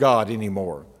serve God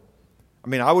anymore. I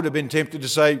mean, I would have been tempted to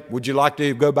say, would you like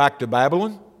to go back to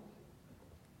Babylon?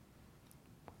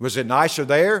 Was it nicer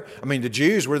there? I mean, the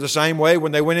Jews were the same way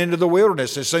when they went into the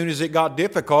wilderness. As soon as it got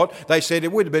difficult, they said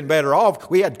it would have been better off.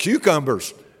 We had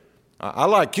cucumbers. I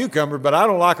like cucumbers, but I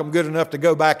don't like them good enough to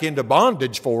go back into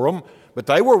bondage for them. But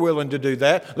they were willing to do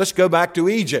that. Let's go back to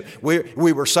Egypt. We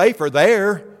were safer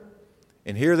there.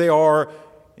 And here they are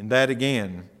in that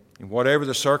again. In whatever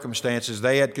the circumstances,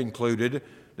 they had concluded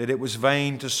that it was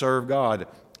vain to serve God,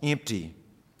 empty,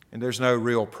 and there's no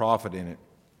real profit in it.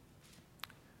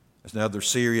 That's another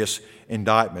serious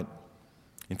indictment.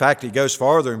 In fact, it goes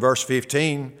farther in verse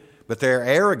 15. But their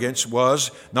arrogance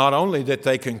was not only that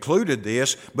they concluded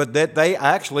this, but that they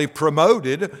actually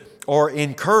promoted or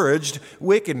encouraged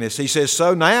wickedness. He says,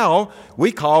 so now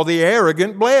we call the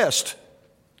arrogant blessed.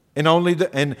 And only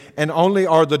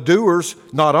are the doers,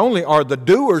 not only are the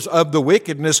doers of the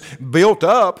wickedness built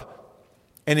up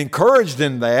and encouraged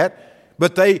in that,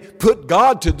 but they put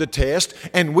God to the test,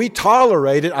 and we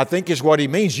tolerate it, I think is what he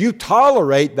means. You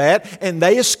tolerate that, and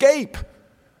they escape.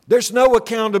 There's no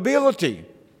accountability.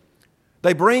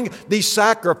 They bring these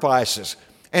sacrifices,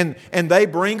 and they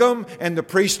bring them, and the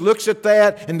priest looks at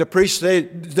that, and the priest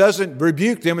doesn't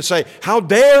rebuke them and say, how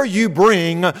dare you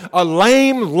bring a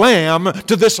lame lamb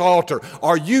to this altar?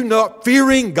 Are you not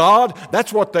fearing God?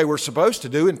 That's what they were supposed to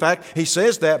do. In fact, he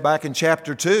says that back in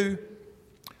chapter 2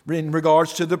 in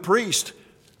regards to the priest.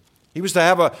 He was to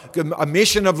have a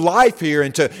mission of life here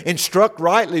and to instruct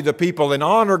rightly the people and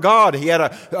honor God. He had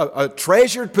a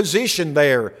treasured position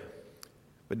there.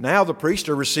 But now the priests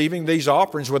are receiving these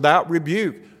offerings without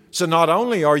rebuke. So not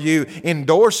only are you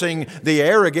endorsing the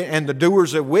arrogant and the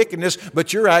doers of wickedness,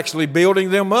 but you're actually building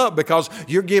them up, because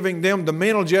you're giving them the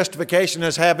mental justification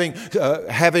as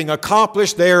having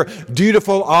accomplished their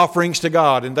dutiful offerings to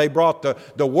God. And they brought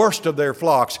the worst of their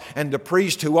flocks, and the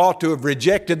priest who ought to have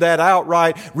rejected that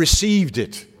outright received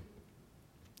it.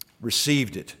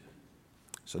 Received it.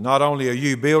 So not only are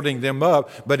you building them up,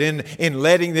 but in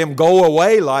letting them go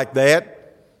away like that,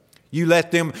 you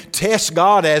let them test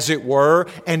God, as it were,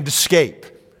 and escape.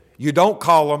 You don't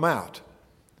call them out.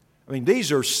 I mean,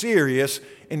 these are serious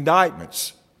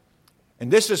indictments. And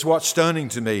this is what's stunning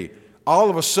to me. All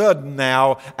of a sudden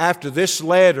now, after this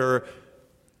letter,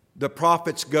 the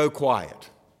prophets go quiet.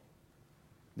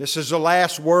 This is the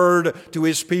last word to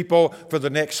his people for the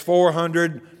next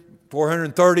 400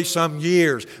 430 some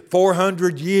years,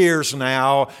 400 years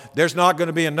now, there's not going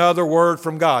to be another word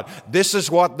from God. This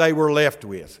is what they were left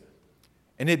with.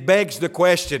 And it begs the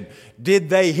question, did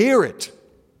they hear it?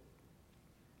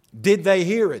 Did they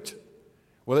hear it?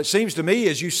 Well, it seems to me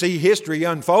as you see history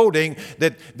unfolding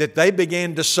that they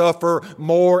began to suffer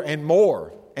more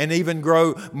and even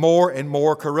grow more and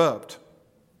more corrupt.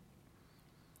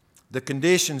 The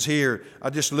conditions here, I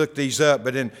just looked these up,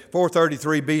 but in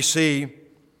 433 BC,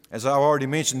 as I already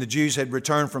mentioned, the Jews had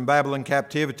returned from Babylon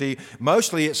captivity.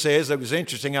 Mostly it says, it was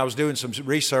interesting, I was doing some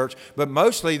research, but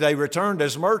mostly they returned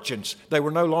as merchants. They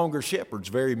were no longer shepherds,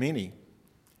 very many.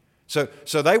 So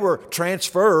they were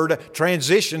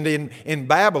transitioned in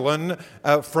Babylon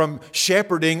from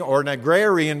shepherding or an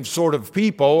agrarian sort of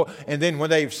people, and then when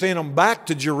they sent them back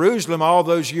to Jerusalem all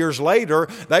those years later,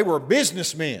 they were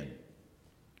businessmen,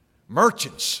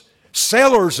 merchants,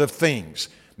 sellers of things.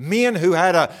 Men who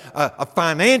had a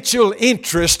financial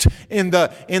interest in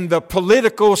the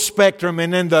political spectrum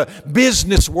and in the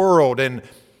business world and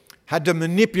had to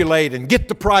manipulate and get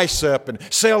the price up and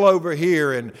sell over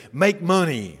here and make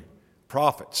money,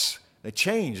 profits. They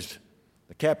changed.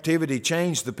 The captivity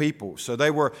changed the people. So they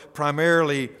were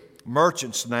primarily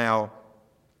merchants now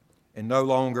and no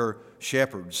longer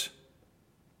shepherds.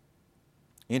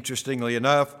 Interestingly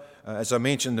enough, as I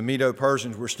mentioned, the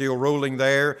Medo-Persians were still ruling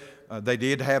there. They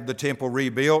did have the temple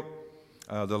rebuilt.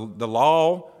 The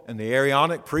law and the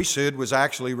Aaronic priesthood was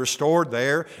actually restored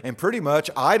there, and pretty much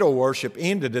idol worship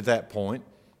ended at that point.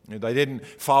 They didn't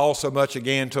fall so much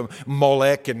again to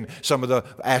Molech and some of the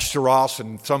Ashtaroths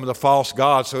and some of the false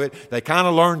gods, so they kind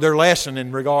of learned their lesson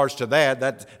in regards to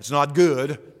that. It's not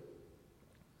good.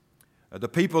 The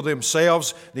people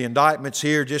themselves, the indictments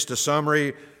here, just a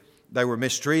summary. They were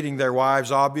mistreating their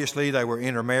wives, obviously. They were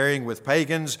intermarrying with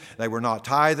pagans. They were not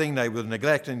tithing. They were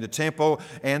neglecting the temple,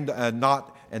 and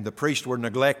the priests were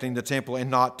neglecting the temple and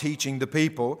not teaching the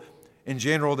people. In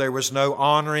general, there was no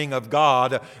honoring of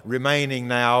God remaining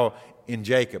now in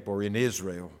Jacob or in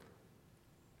Israel.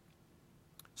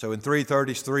 So in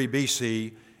 333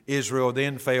 BC, Israel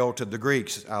then fell to the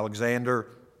Greeks. Alexander,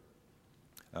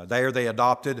 there they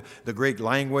adopted the Greek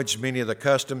language, many of the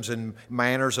customs and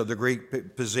manners of the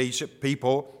Greek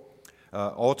people.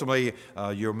 Ultimately,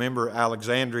 you remember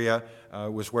Alexandria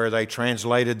was where they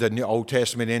translated the Old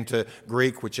Testament into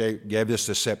Greek, which gave us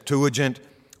the Septuagint,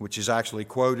 which is actually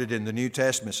quoted in the New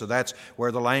Testament. So that's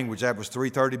where the language, that was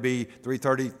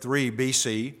 333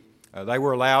 BC. They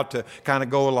were allowed to kind of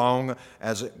go along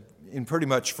in pretty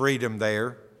much freedom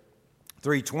there.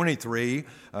 323,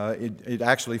 it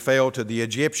actually fell to the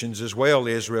Egyptians as well,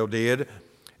 Israel did.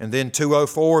 And then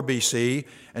 204 BC,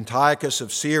 Antiochus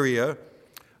of Syria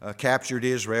captured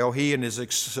Israel. He and his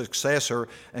successor,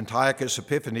 Antiochus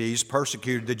Epiphanes,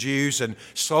 persecuted the Jews and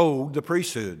sold the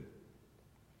priesthood.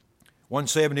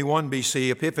 171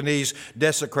 BC, Epiphanes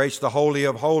desecrates the Holy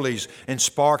of Holies and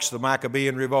sparks the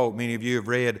Maccabean revolt. Many of you have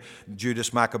read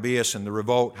Judas Maccabeus, and the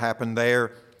revolt happened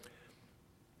there.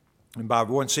 And by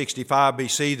 165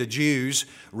 BC, the Jews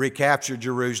recaptured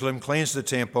Jerusalem, cleansed the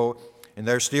temple, and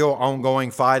there's still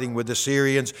ongoing fighting with the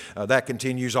Syrians. That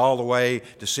continues all the way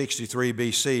to 63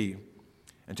 BC.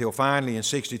 Until finally in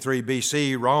 63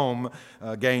 BC, Rome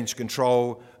gains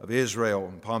control of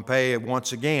Israel. Pompey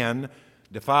once again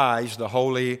defies the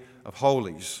Holy of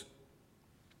Holies.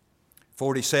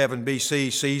 47 BC,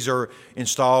 Caesar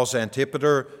installs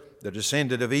Antipater, the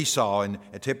descendant of Esau, and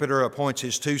Antipater appoints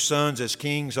his two sons as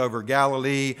kings over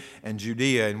Galilee and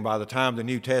Judea. And by the time the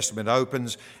New Testament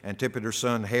opens, Antipater's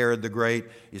son Herod the Great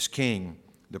is king.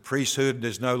 The priesthood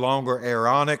is no longer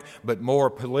Aaronic, but more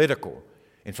political.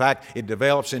 In fact, it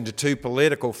develops into two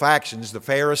political factions, the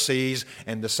Pharisees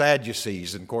and the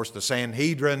Sadducees. And of course, the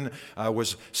Sanhedrin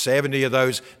was 70 of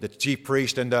those, the chief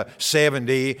priest and the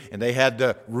 70, and they had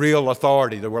the real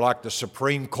authority. They were like the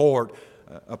Supreme Court,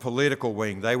 a political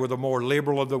wing. They were the more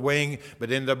liberal of the wing,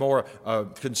 but in the more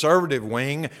conservative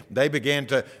wing, they began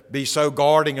to be so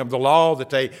guarding of the law that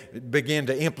they began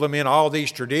to implement all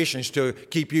these traditions to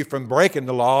keep you from breaking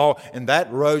the law, and that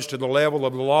rose to the level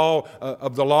of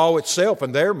the law itself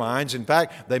in their minds. In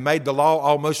fact, they made the law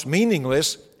almost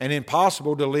meaningless and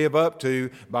impossible to live up to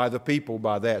by the people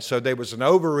by that. So there was an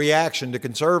overreaction to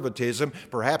conservatism,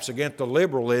 perhaps against the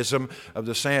liberalism of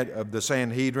the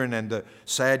Sanhedrin and the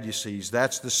Sadducees.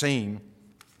 That's the scene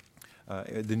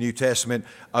the New Testament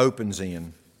opens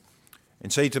in.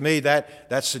 And see, to me,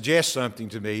 that suggests something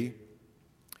to me.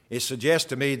 It suggests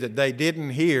to me that they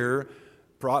didn't hear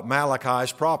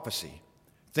Malachi's prophecy.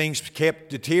 Things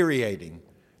kept deteriorating.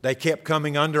 They kept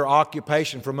coming under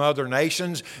occupation from other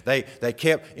nations. They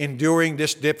kept enduring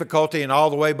this difficulty, and all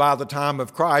the way by the time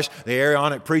of Christ, the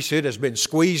Aaronic priesthood has been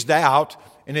squeezed out,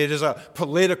 and it is a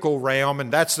political realm,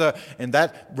 and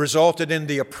that resulted in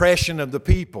the oppression of the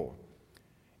people.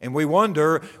 And we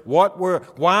wonder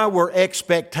why were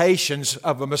expectations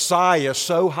of a Messiah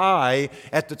so high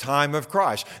at the time of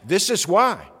Christ? This is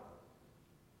why.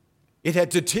 It had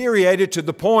deteriorated to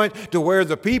the point to where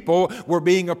the people were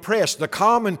being oppressed. The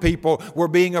common people were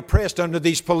being oppressed under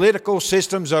these political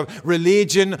systems of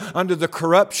religion, under the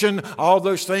corruption, all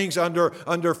those things,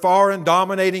 under foreign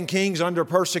dominating kings, under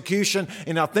persecution.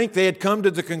 And I think they had come to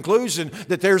the conclusion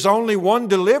that there's only one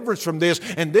deliverance from this,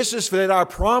 and this is that our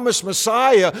promised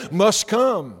Messiah must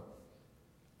come.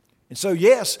 And so,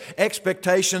 yes,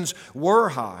 expectations were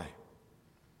high.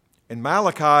 And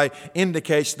Malachi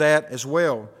indicates that as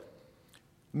well.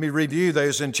 Let me review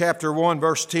those in chapter 1,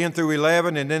 verse 10 through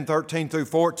 11, and then 13 through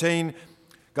 14.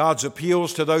 God's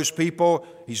appeals to those people.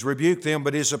 He's rebuked them,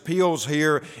 but His appeals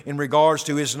here in regards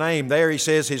to His name. There He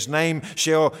says His name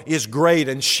is great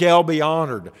and shall be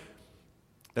honored.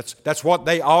 That's what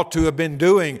they ought to have been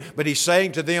doing. But He's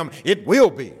saying to them, it will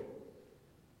be.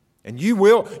 And you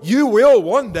will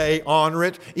one day honor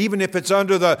it, even if it's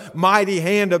under the mighty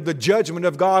hand of the judgment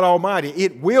of God Almighty.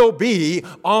 It will be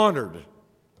honored.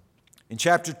 In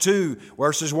chapter 2,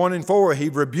 verses 1 and 4, He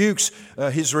rebukes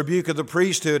His rebuke of the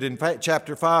priesthood. In fact,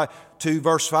 chapter 2,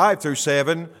 verse 5 through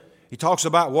 7, He talks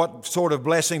about what sort of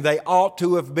blessing they ought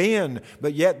to have been,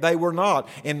 but yet they were not,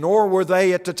 and nor were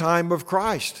they at the time of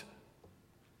Christ.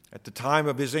 At the time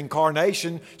of His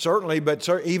incarnation, certainly, but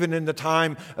even in the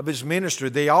time of His ministry,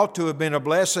 they ought to have been a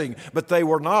blessing, but they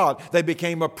were not. They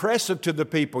became oppressive to the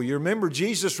people. You remember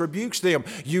Jesus rebukes them.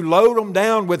 You load them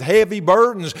down with heavy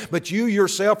burdens, but you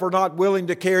yourself are not willing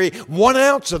to carry 1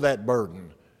 ounce of that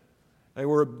burden.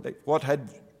 What had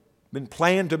been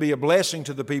planned to be a blessing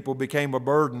to the people became a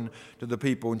burden to the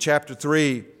people. In chapter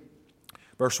 3,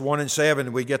 verse 1 and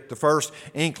 7, we get the first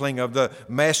inkling of the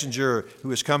messenger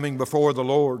who is coming before the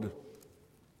Lord.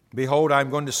 Behold, I am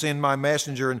going to send my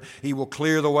messenger, and he will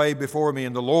clear the way before me.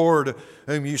 And the Lord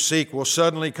whom you seek will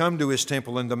suddenly come to His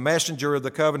temple, and the messenger of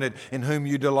the covenant in whom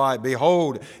you delight.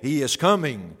 Behold, He is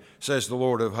coming, says the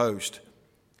Lord of hosts.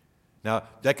 Now,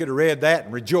 they could have read that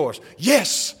and rejoiced.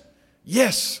 Yes,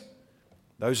 yes.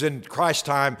 Those in Christ's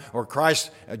time, or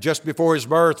Christ just before His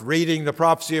birth, reading the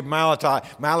prophecy of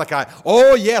Malachi,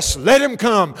 oh yes, let Him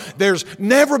come. There's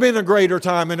never been a greater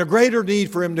time and a greater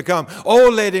need for Him to come. Oh,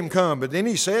 let Him come. But then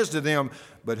He says to them,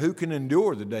 but who can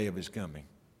endure the day of His coming?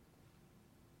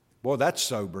 Boy, that's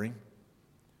sobering.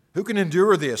 Who can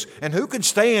endure this? And who can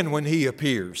stand when He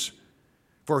appears?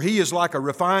 For He is like a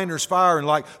refiner's fire and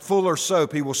like fuller's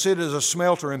soap. He will sit as a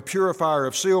smelter and purifier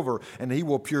of silver, and He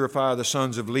will purify the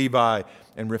sons of Levi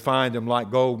and refine them like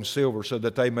gold and silver, so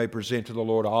that they may present to the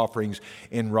Lord offerings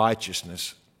in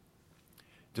righteousness.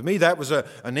 To me, that was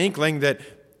an inkling that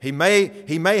He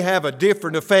may have a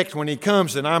different effect when He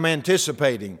comes than I'm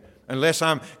anticipating, unless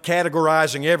I'm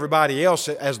categorizing everybody else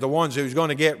as the ones who's going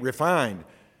to get refined.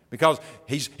 Because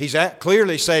he's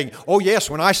clearly saying, oh yes,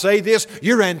 when I say this,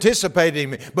 you're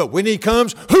anticipating me. But when He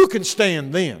comes, who can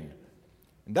stand then?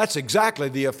 And that's exactly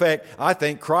the effect I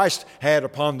think Christ had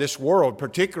upon this world,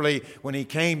 particularly when He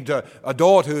came to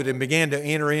adulthood and began to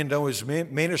enter into His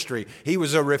ministry. He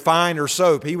was a refiner's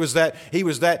soap. He was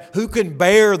that, who can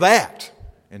bear that?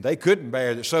 And they couldn't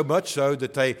bear it, so much so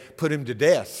that they put Him to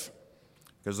death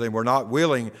because they were not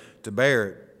willing to bear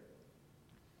it.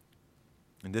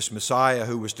 And this Messiah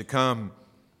who was to come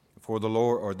before the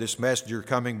Lord, or this messenger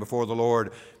coming before the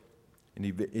Lord, and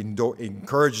He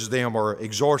encourages them or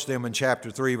exhorts them in chapter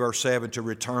 3, verse 7, to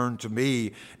return to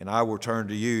me, and I will turn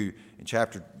to you. In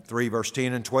chapter 3, verse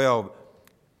 10 and 12,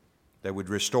 they would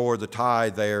restore the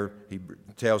tithe there. He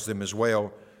tells them as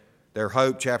well. Their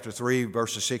hope, chapter 3,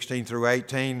 verses 16 through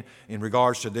 18, in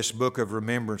regards to this book of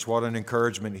remembrance. What an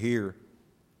encouragement here.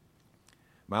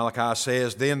 Malachi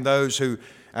says, then those who,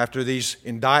 after these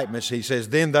indictments, he says,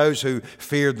 then those who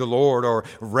feared the Lord or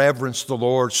reverenced the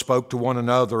Lord spoke to one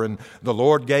another, and the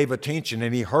Lord gave attention,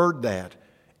 and He heard that.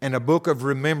 And a book of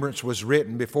remembrance was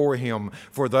written before Him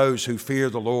for those who fear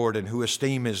the Lord and who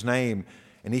esteem His name.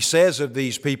 And He says of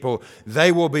these people,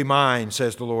 they will be mine,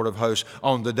 says the Lord of hosts,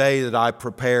 on the day that I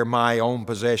prepare my own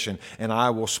possession, and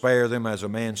I will spare them as a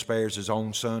man spares his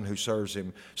own son who serves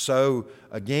him. So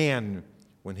again,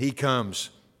 when He comes,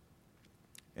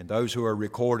 and those who are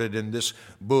recorded in this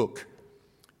book,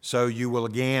 so you will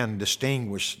again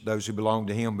distinguish those who belong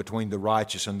to Him between the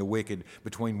righteous and the wicked,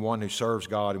 between one who serves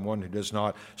God and one who does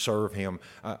not serve Him.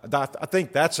 I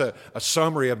think that's a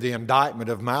summary of the indictment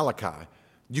of Malachi.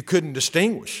 You couldn't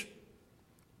distinguish.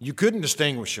 You couldn't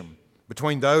distinguish them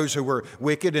between those who were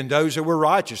wicked and those who were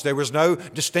righteous. There was no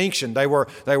distinction. They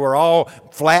were all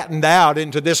flattened out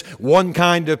into this one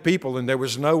kind of people, and there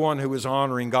was no one who was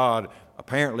honoring God.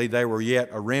 Apparently, they were yet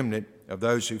a remnant of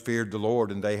those who feared the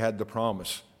Lord, and they had the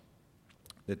promise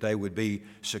that they would be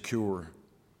secure.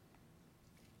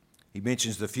 He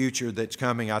mentions the future that's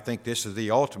coming. I think this is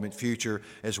the ultimate future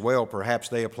as well. Perhaps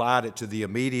they applied it to the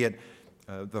immediate,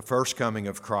 the first coming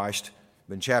of Christ.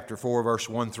 In chapter 4, verse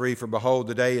 1-3, for behold,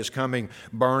 the day is coming,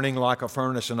 burning like a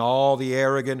furnace, and all the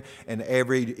arrogant and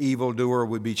every evildoer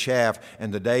would be chaff,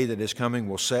 and the day that is coming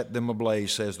will set them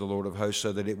ablaze, says the Lord of hosts,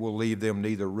 so that it will leave them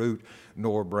neither root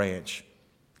nor branch.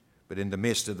 But in the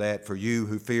midst of that, for you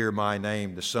who fear my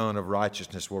name, the Son of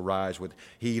Righteousness will rise with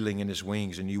healing in his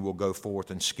wings, and you will go forth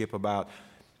and skip about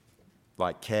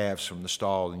like calves from the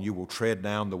stall, and you will tread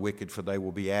down the wicked, for they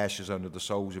will be ashes under the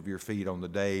soles of your feet on the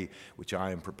day which I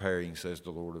am preparing, says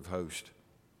the Lord of hosts.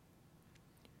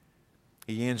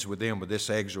 He ends with them with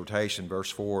this exhortation, verse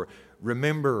 4.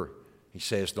 Remember, he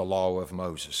says, the law of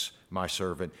Moses, my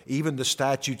servant, even the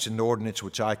statutes and ordinance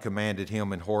which I commanded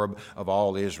him in Horeb of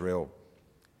all Israel.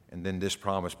 And then this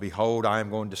promise, behold, I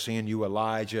am going to send you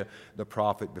Elijah the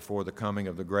prophet before the coming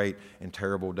of the great and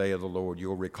terrible day of the Lord.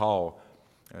 You'll recall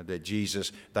that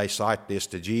Jesus, they cite this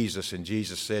to Jesus, and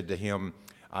Jesus said to him,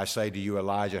 I say to you,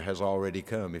 Elijah has already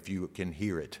come, if you can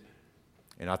hear it.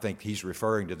 And I think he's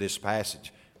referring to this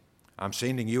passage. I'm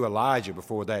sending you Elijah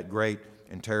before that great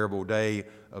and terrible day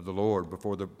of the Lord,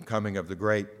 before the coming of the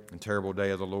great and terrible day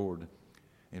of the Lord.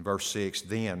 In verse 6,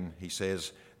 then, he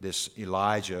says, this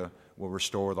Elijah will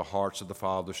restore the hearts of the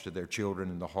fathers to their children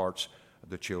and the hearts of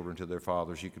the children to their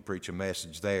fathers. You could preach a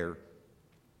message there.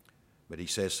 But he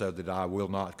says, so that I will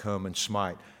not come and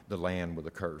smite the land with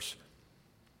a curse.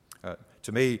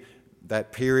 To me,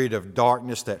 that period of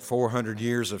darkness, that 400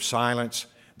 years of silence,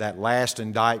 that last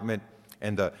indictment,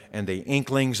 and the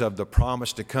inklings of the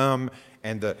promise to come,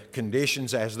 and the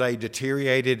conditions as they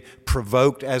deteriorated,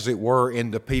 provoked, as it were, in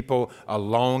the people a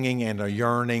longing and a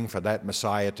yearning for that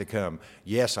Messiah to come.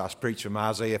 Yes, I preach from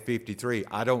Isaiah 53.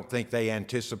 I don't think they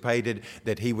anticipated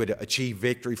that he would achieve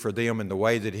victory for them in the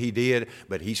way that he did,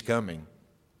 but he's coming.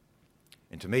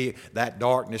 And to me, that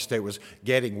darkness that was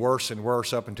getting worse and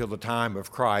worse up until the time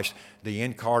of Christ, the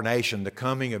incarnation, the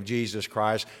coming of Jesus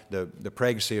Christ, the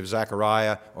pregnancy of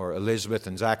Zechariah or Elizabeth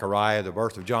and Zechariah, the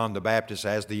birth of John the Baptist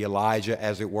as the Elijah,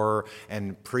 as it were,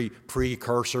 and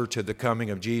precursor to the coming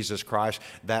of Jesus Christ,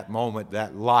 that moment,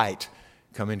 that light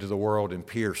come into the world and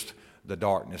pierced the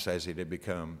darkness as it had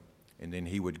become. And then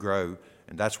he would grow.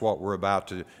 And that's what we're about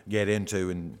to get into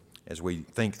and as we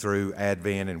think through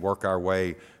Advent and work our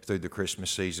way through the Christmas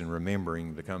season,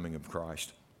 remembering the coming of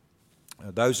Christ.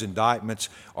 Those indictments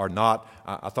are not,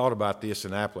 I thought about this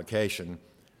in application.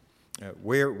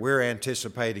 We're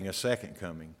anticipating a second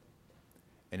coming.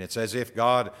 And it's as if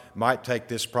God might take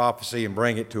this prophecy and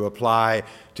bring it to apply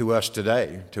to us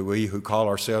today, to we who call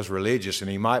ourselves religious, and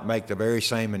he might make the very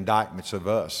same indictments of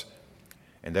us.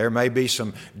 And there may be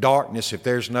some darkness if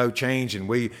there's no change and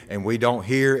we don't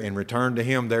hear and return to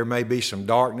him. There may be some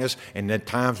darkness, and at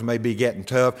times may be getting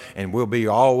tough, and we'll be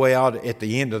all the way out at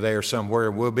the end of there somewhere,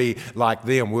 and we'll be like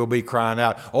them. We'll be crying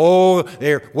out, oh,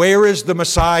 where is the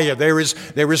Messiah? There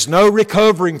is no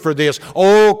recovering for this.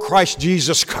 Oh, Christ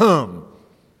Jesus, come.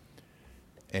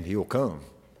 And he'll come.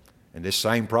 And this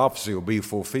same prophecy will be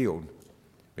fulfilled.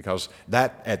 Because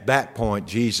at that point,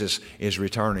 Jesus is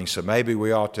returning. So maybe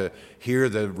we ought to hear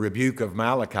the rebuke of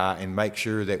Malachi and make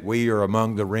sure that we are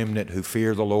among the remnant who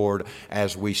fear the Lord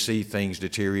as we see things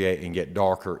deteriorate and get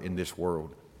darker in this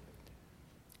world.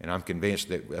 And I'm convinced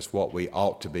that that's what we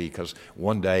ought to be, because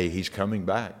one day he's coming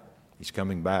back. He's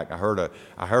coming back. I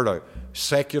heard a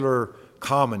secular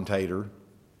commentator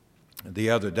the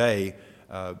other day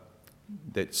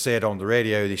that said on the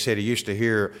radio, he said he used to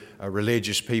hear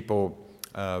religious people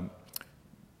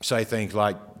say things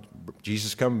like,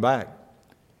 Jesus coming back.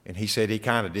 And he said he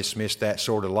kind of dismissed that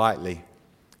sort of lightly.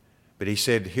 But he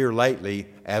said here lately,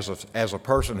 as a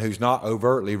person who's not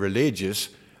overtly religious,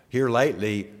 here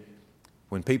lately,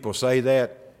 when people say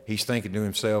that, he's thinking to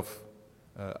himself,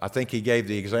 I think he gave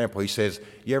the example. He says,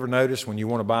 you ever notice when you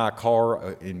want to buy a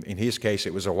car, in his case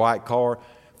it was a white car,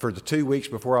 for the 2 weeks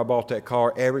before I bought that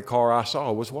car, every car I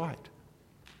saw was white.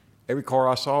 Every car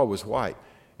I saw was white.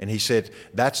 And he said,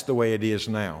 that's the way it is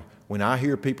now. When I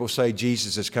hear people say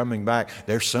Jesus is coming back,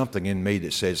 there's something in me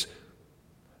that says,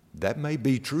 that may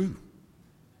be true.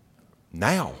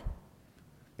 Now.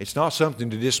 It's not something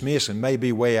to dismiss and may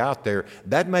be way out there.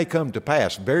 That may come to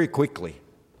pass very quickly.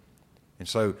 And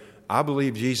so I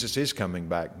believe Jesus is coming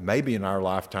back, maybe in our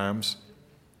lifetimes.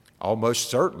 almost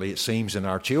certainly, it seems, in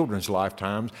our children's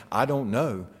lifetimes. I don't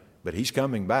know, but he's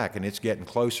coming back, and it's getting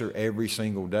closer every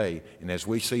single day. And as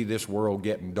we see this world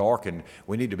getting darkened,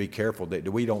 we need to be careful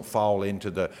that we don't fall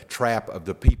into the trap of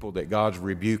the people that God's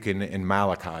rebuking in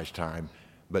Malachi's time,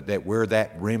 but that we're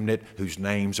that remnant whose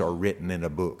names are written in a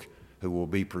book, who will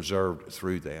be preserved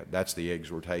through that. That's the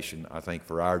exhortation, I think,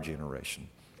 for our generation.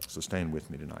 So stand with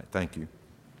me tonight. Thank you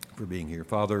for being here.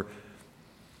 Father,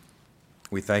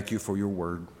 we thank you for your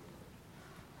word.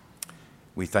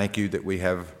 We thank you that we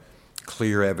have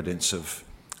clear evidence of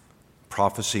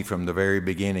prophecy from the very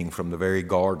beginning, from the very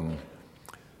garden,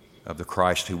 of the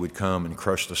Christ who would come and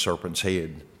crush the serpent's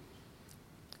head.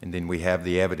 And then we have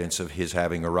the evidence of his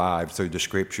having arrived through the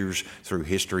scriptures, through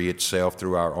history itself,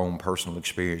 through our own personal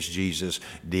experience. Jesus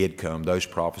did come. Those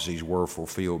prophecies were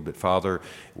fulfilled. But Father,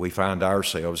 we find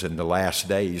ourselves in the last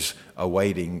days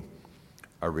awaiting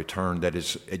a return that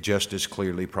is just as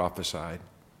clearly prophesied.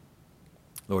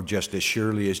 Lord, just as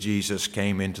surely as Jesus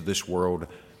came into this world,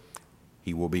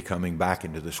 he will be coming back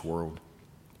into this world.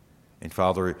 And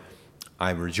Father,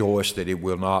 I rejoice that it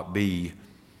will not be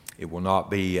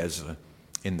as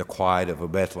in the quiet of a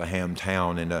Bethlehem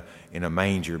town in a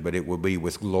manger, but it will be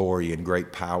with glory and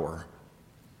great power.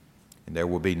 And there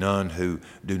will be none who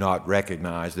do not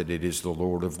recognize that it is the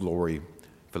Lord of glory.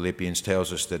 Philippians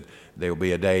tells us that there will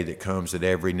be a day that comes that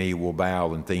every knee will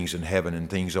bow, and things in heaven and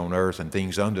things on earth and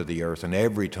things under the earth, and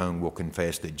every tongue will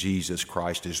confess that Jesus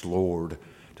Christ is Lord,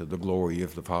 to the glory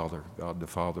of the Father, God the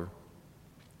Father.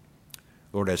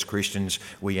 Lord, as Christians,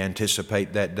 we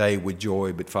anticipate that day with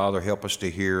joy, but Father, help us to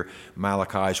hear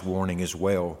Malachi's warning as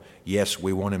well. Yes,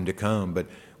 we want him to come, but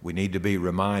we need to be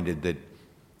reminded that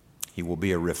he will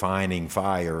be a refining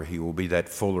fire. He will be that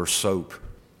fuller soap.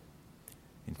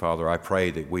 And Father, I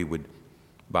pray that we would,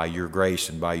 by your grace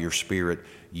and by your Spirit,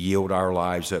 yield our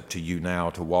lives up to you now,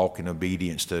 to walk in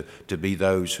obedience, to be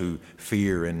those who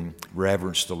fear and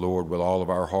reverence the Lord with all of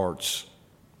our hearts.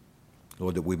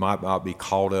 Lord, that we might not be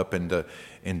caught up in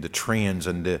the trends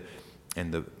and the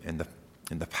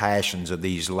passions of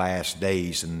these last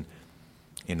days and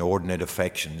inordinate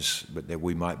affections, but that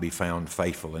we might be found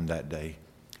faithful in that day.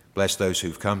 Bless those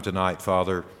who've come tonight,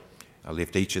 Father. I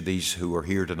lift each of these who are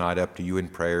here tonight up to you in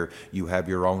prayer. You have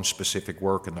your own specific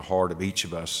work in the heart of each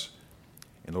of us.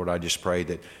 And Lord, I just pray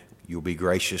that you'll be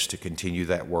gracious to continue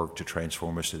that work to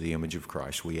transform us to the image of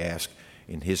Christ. We ask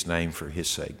in his name for his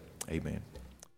sake. Amen.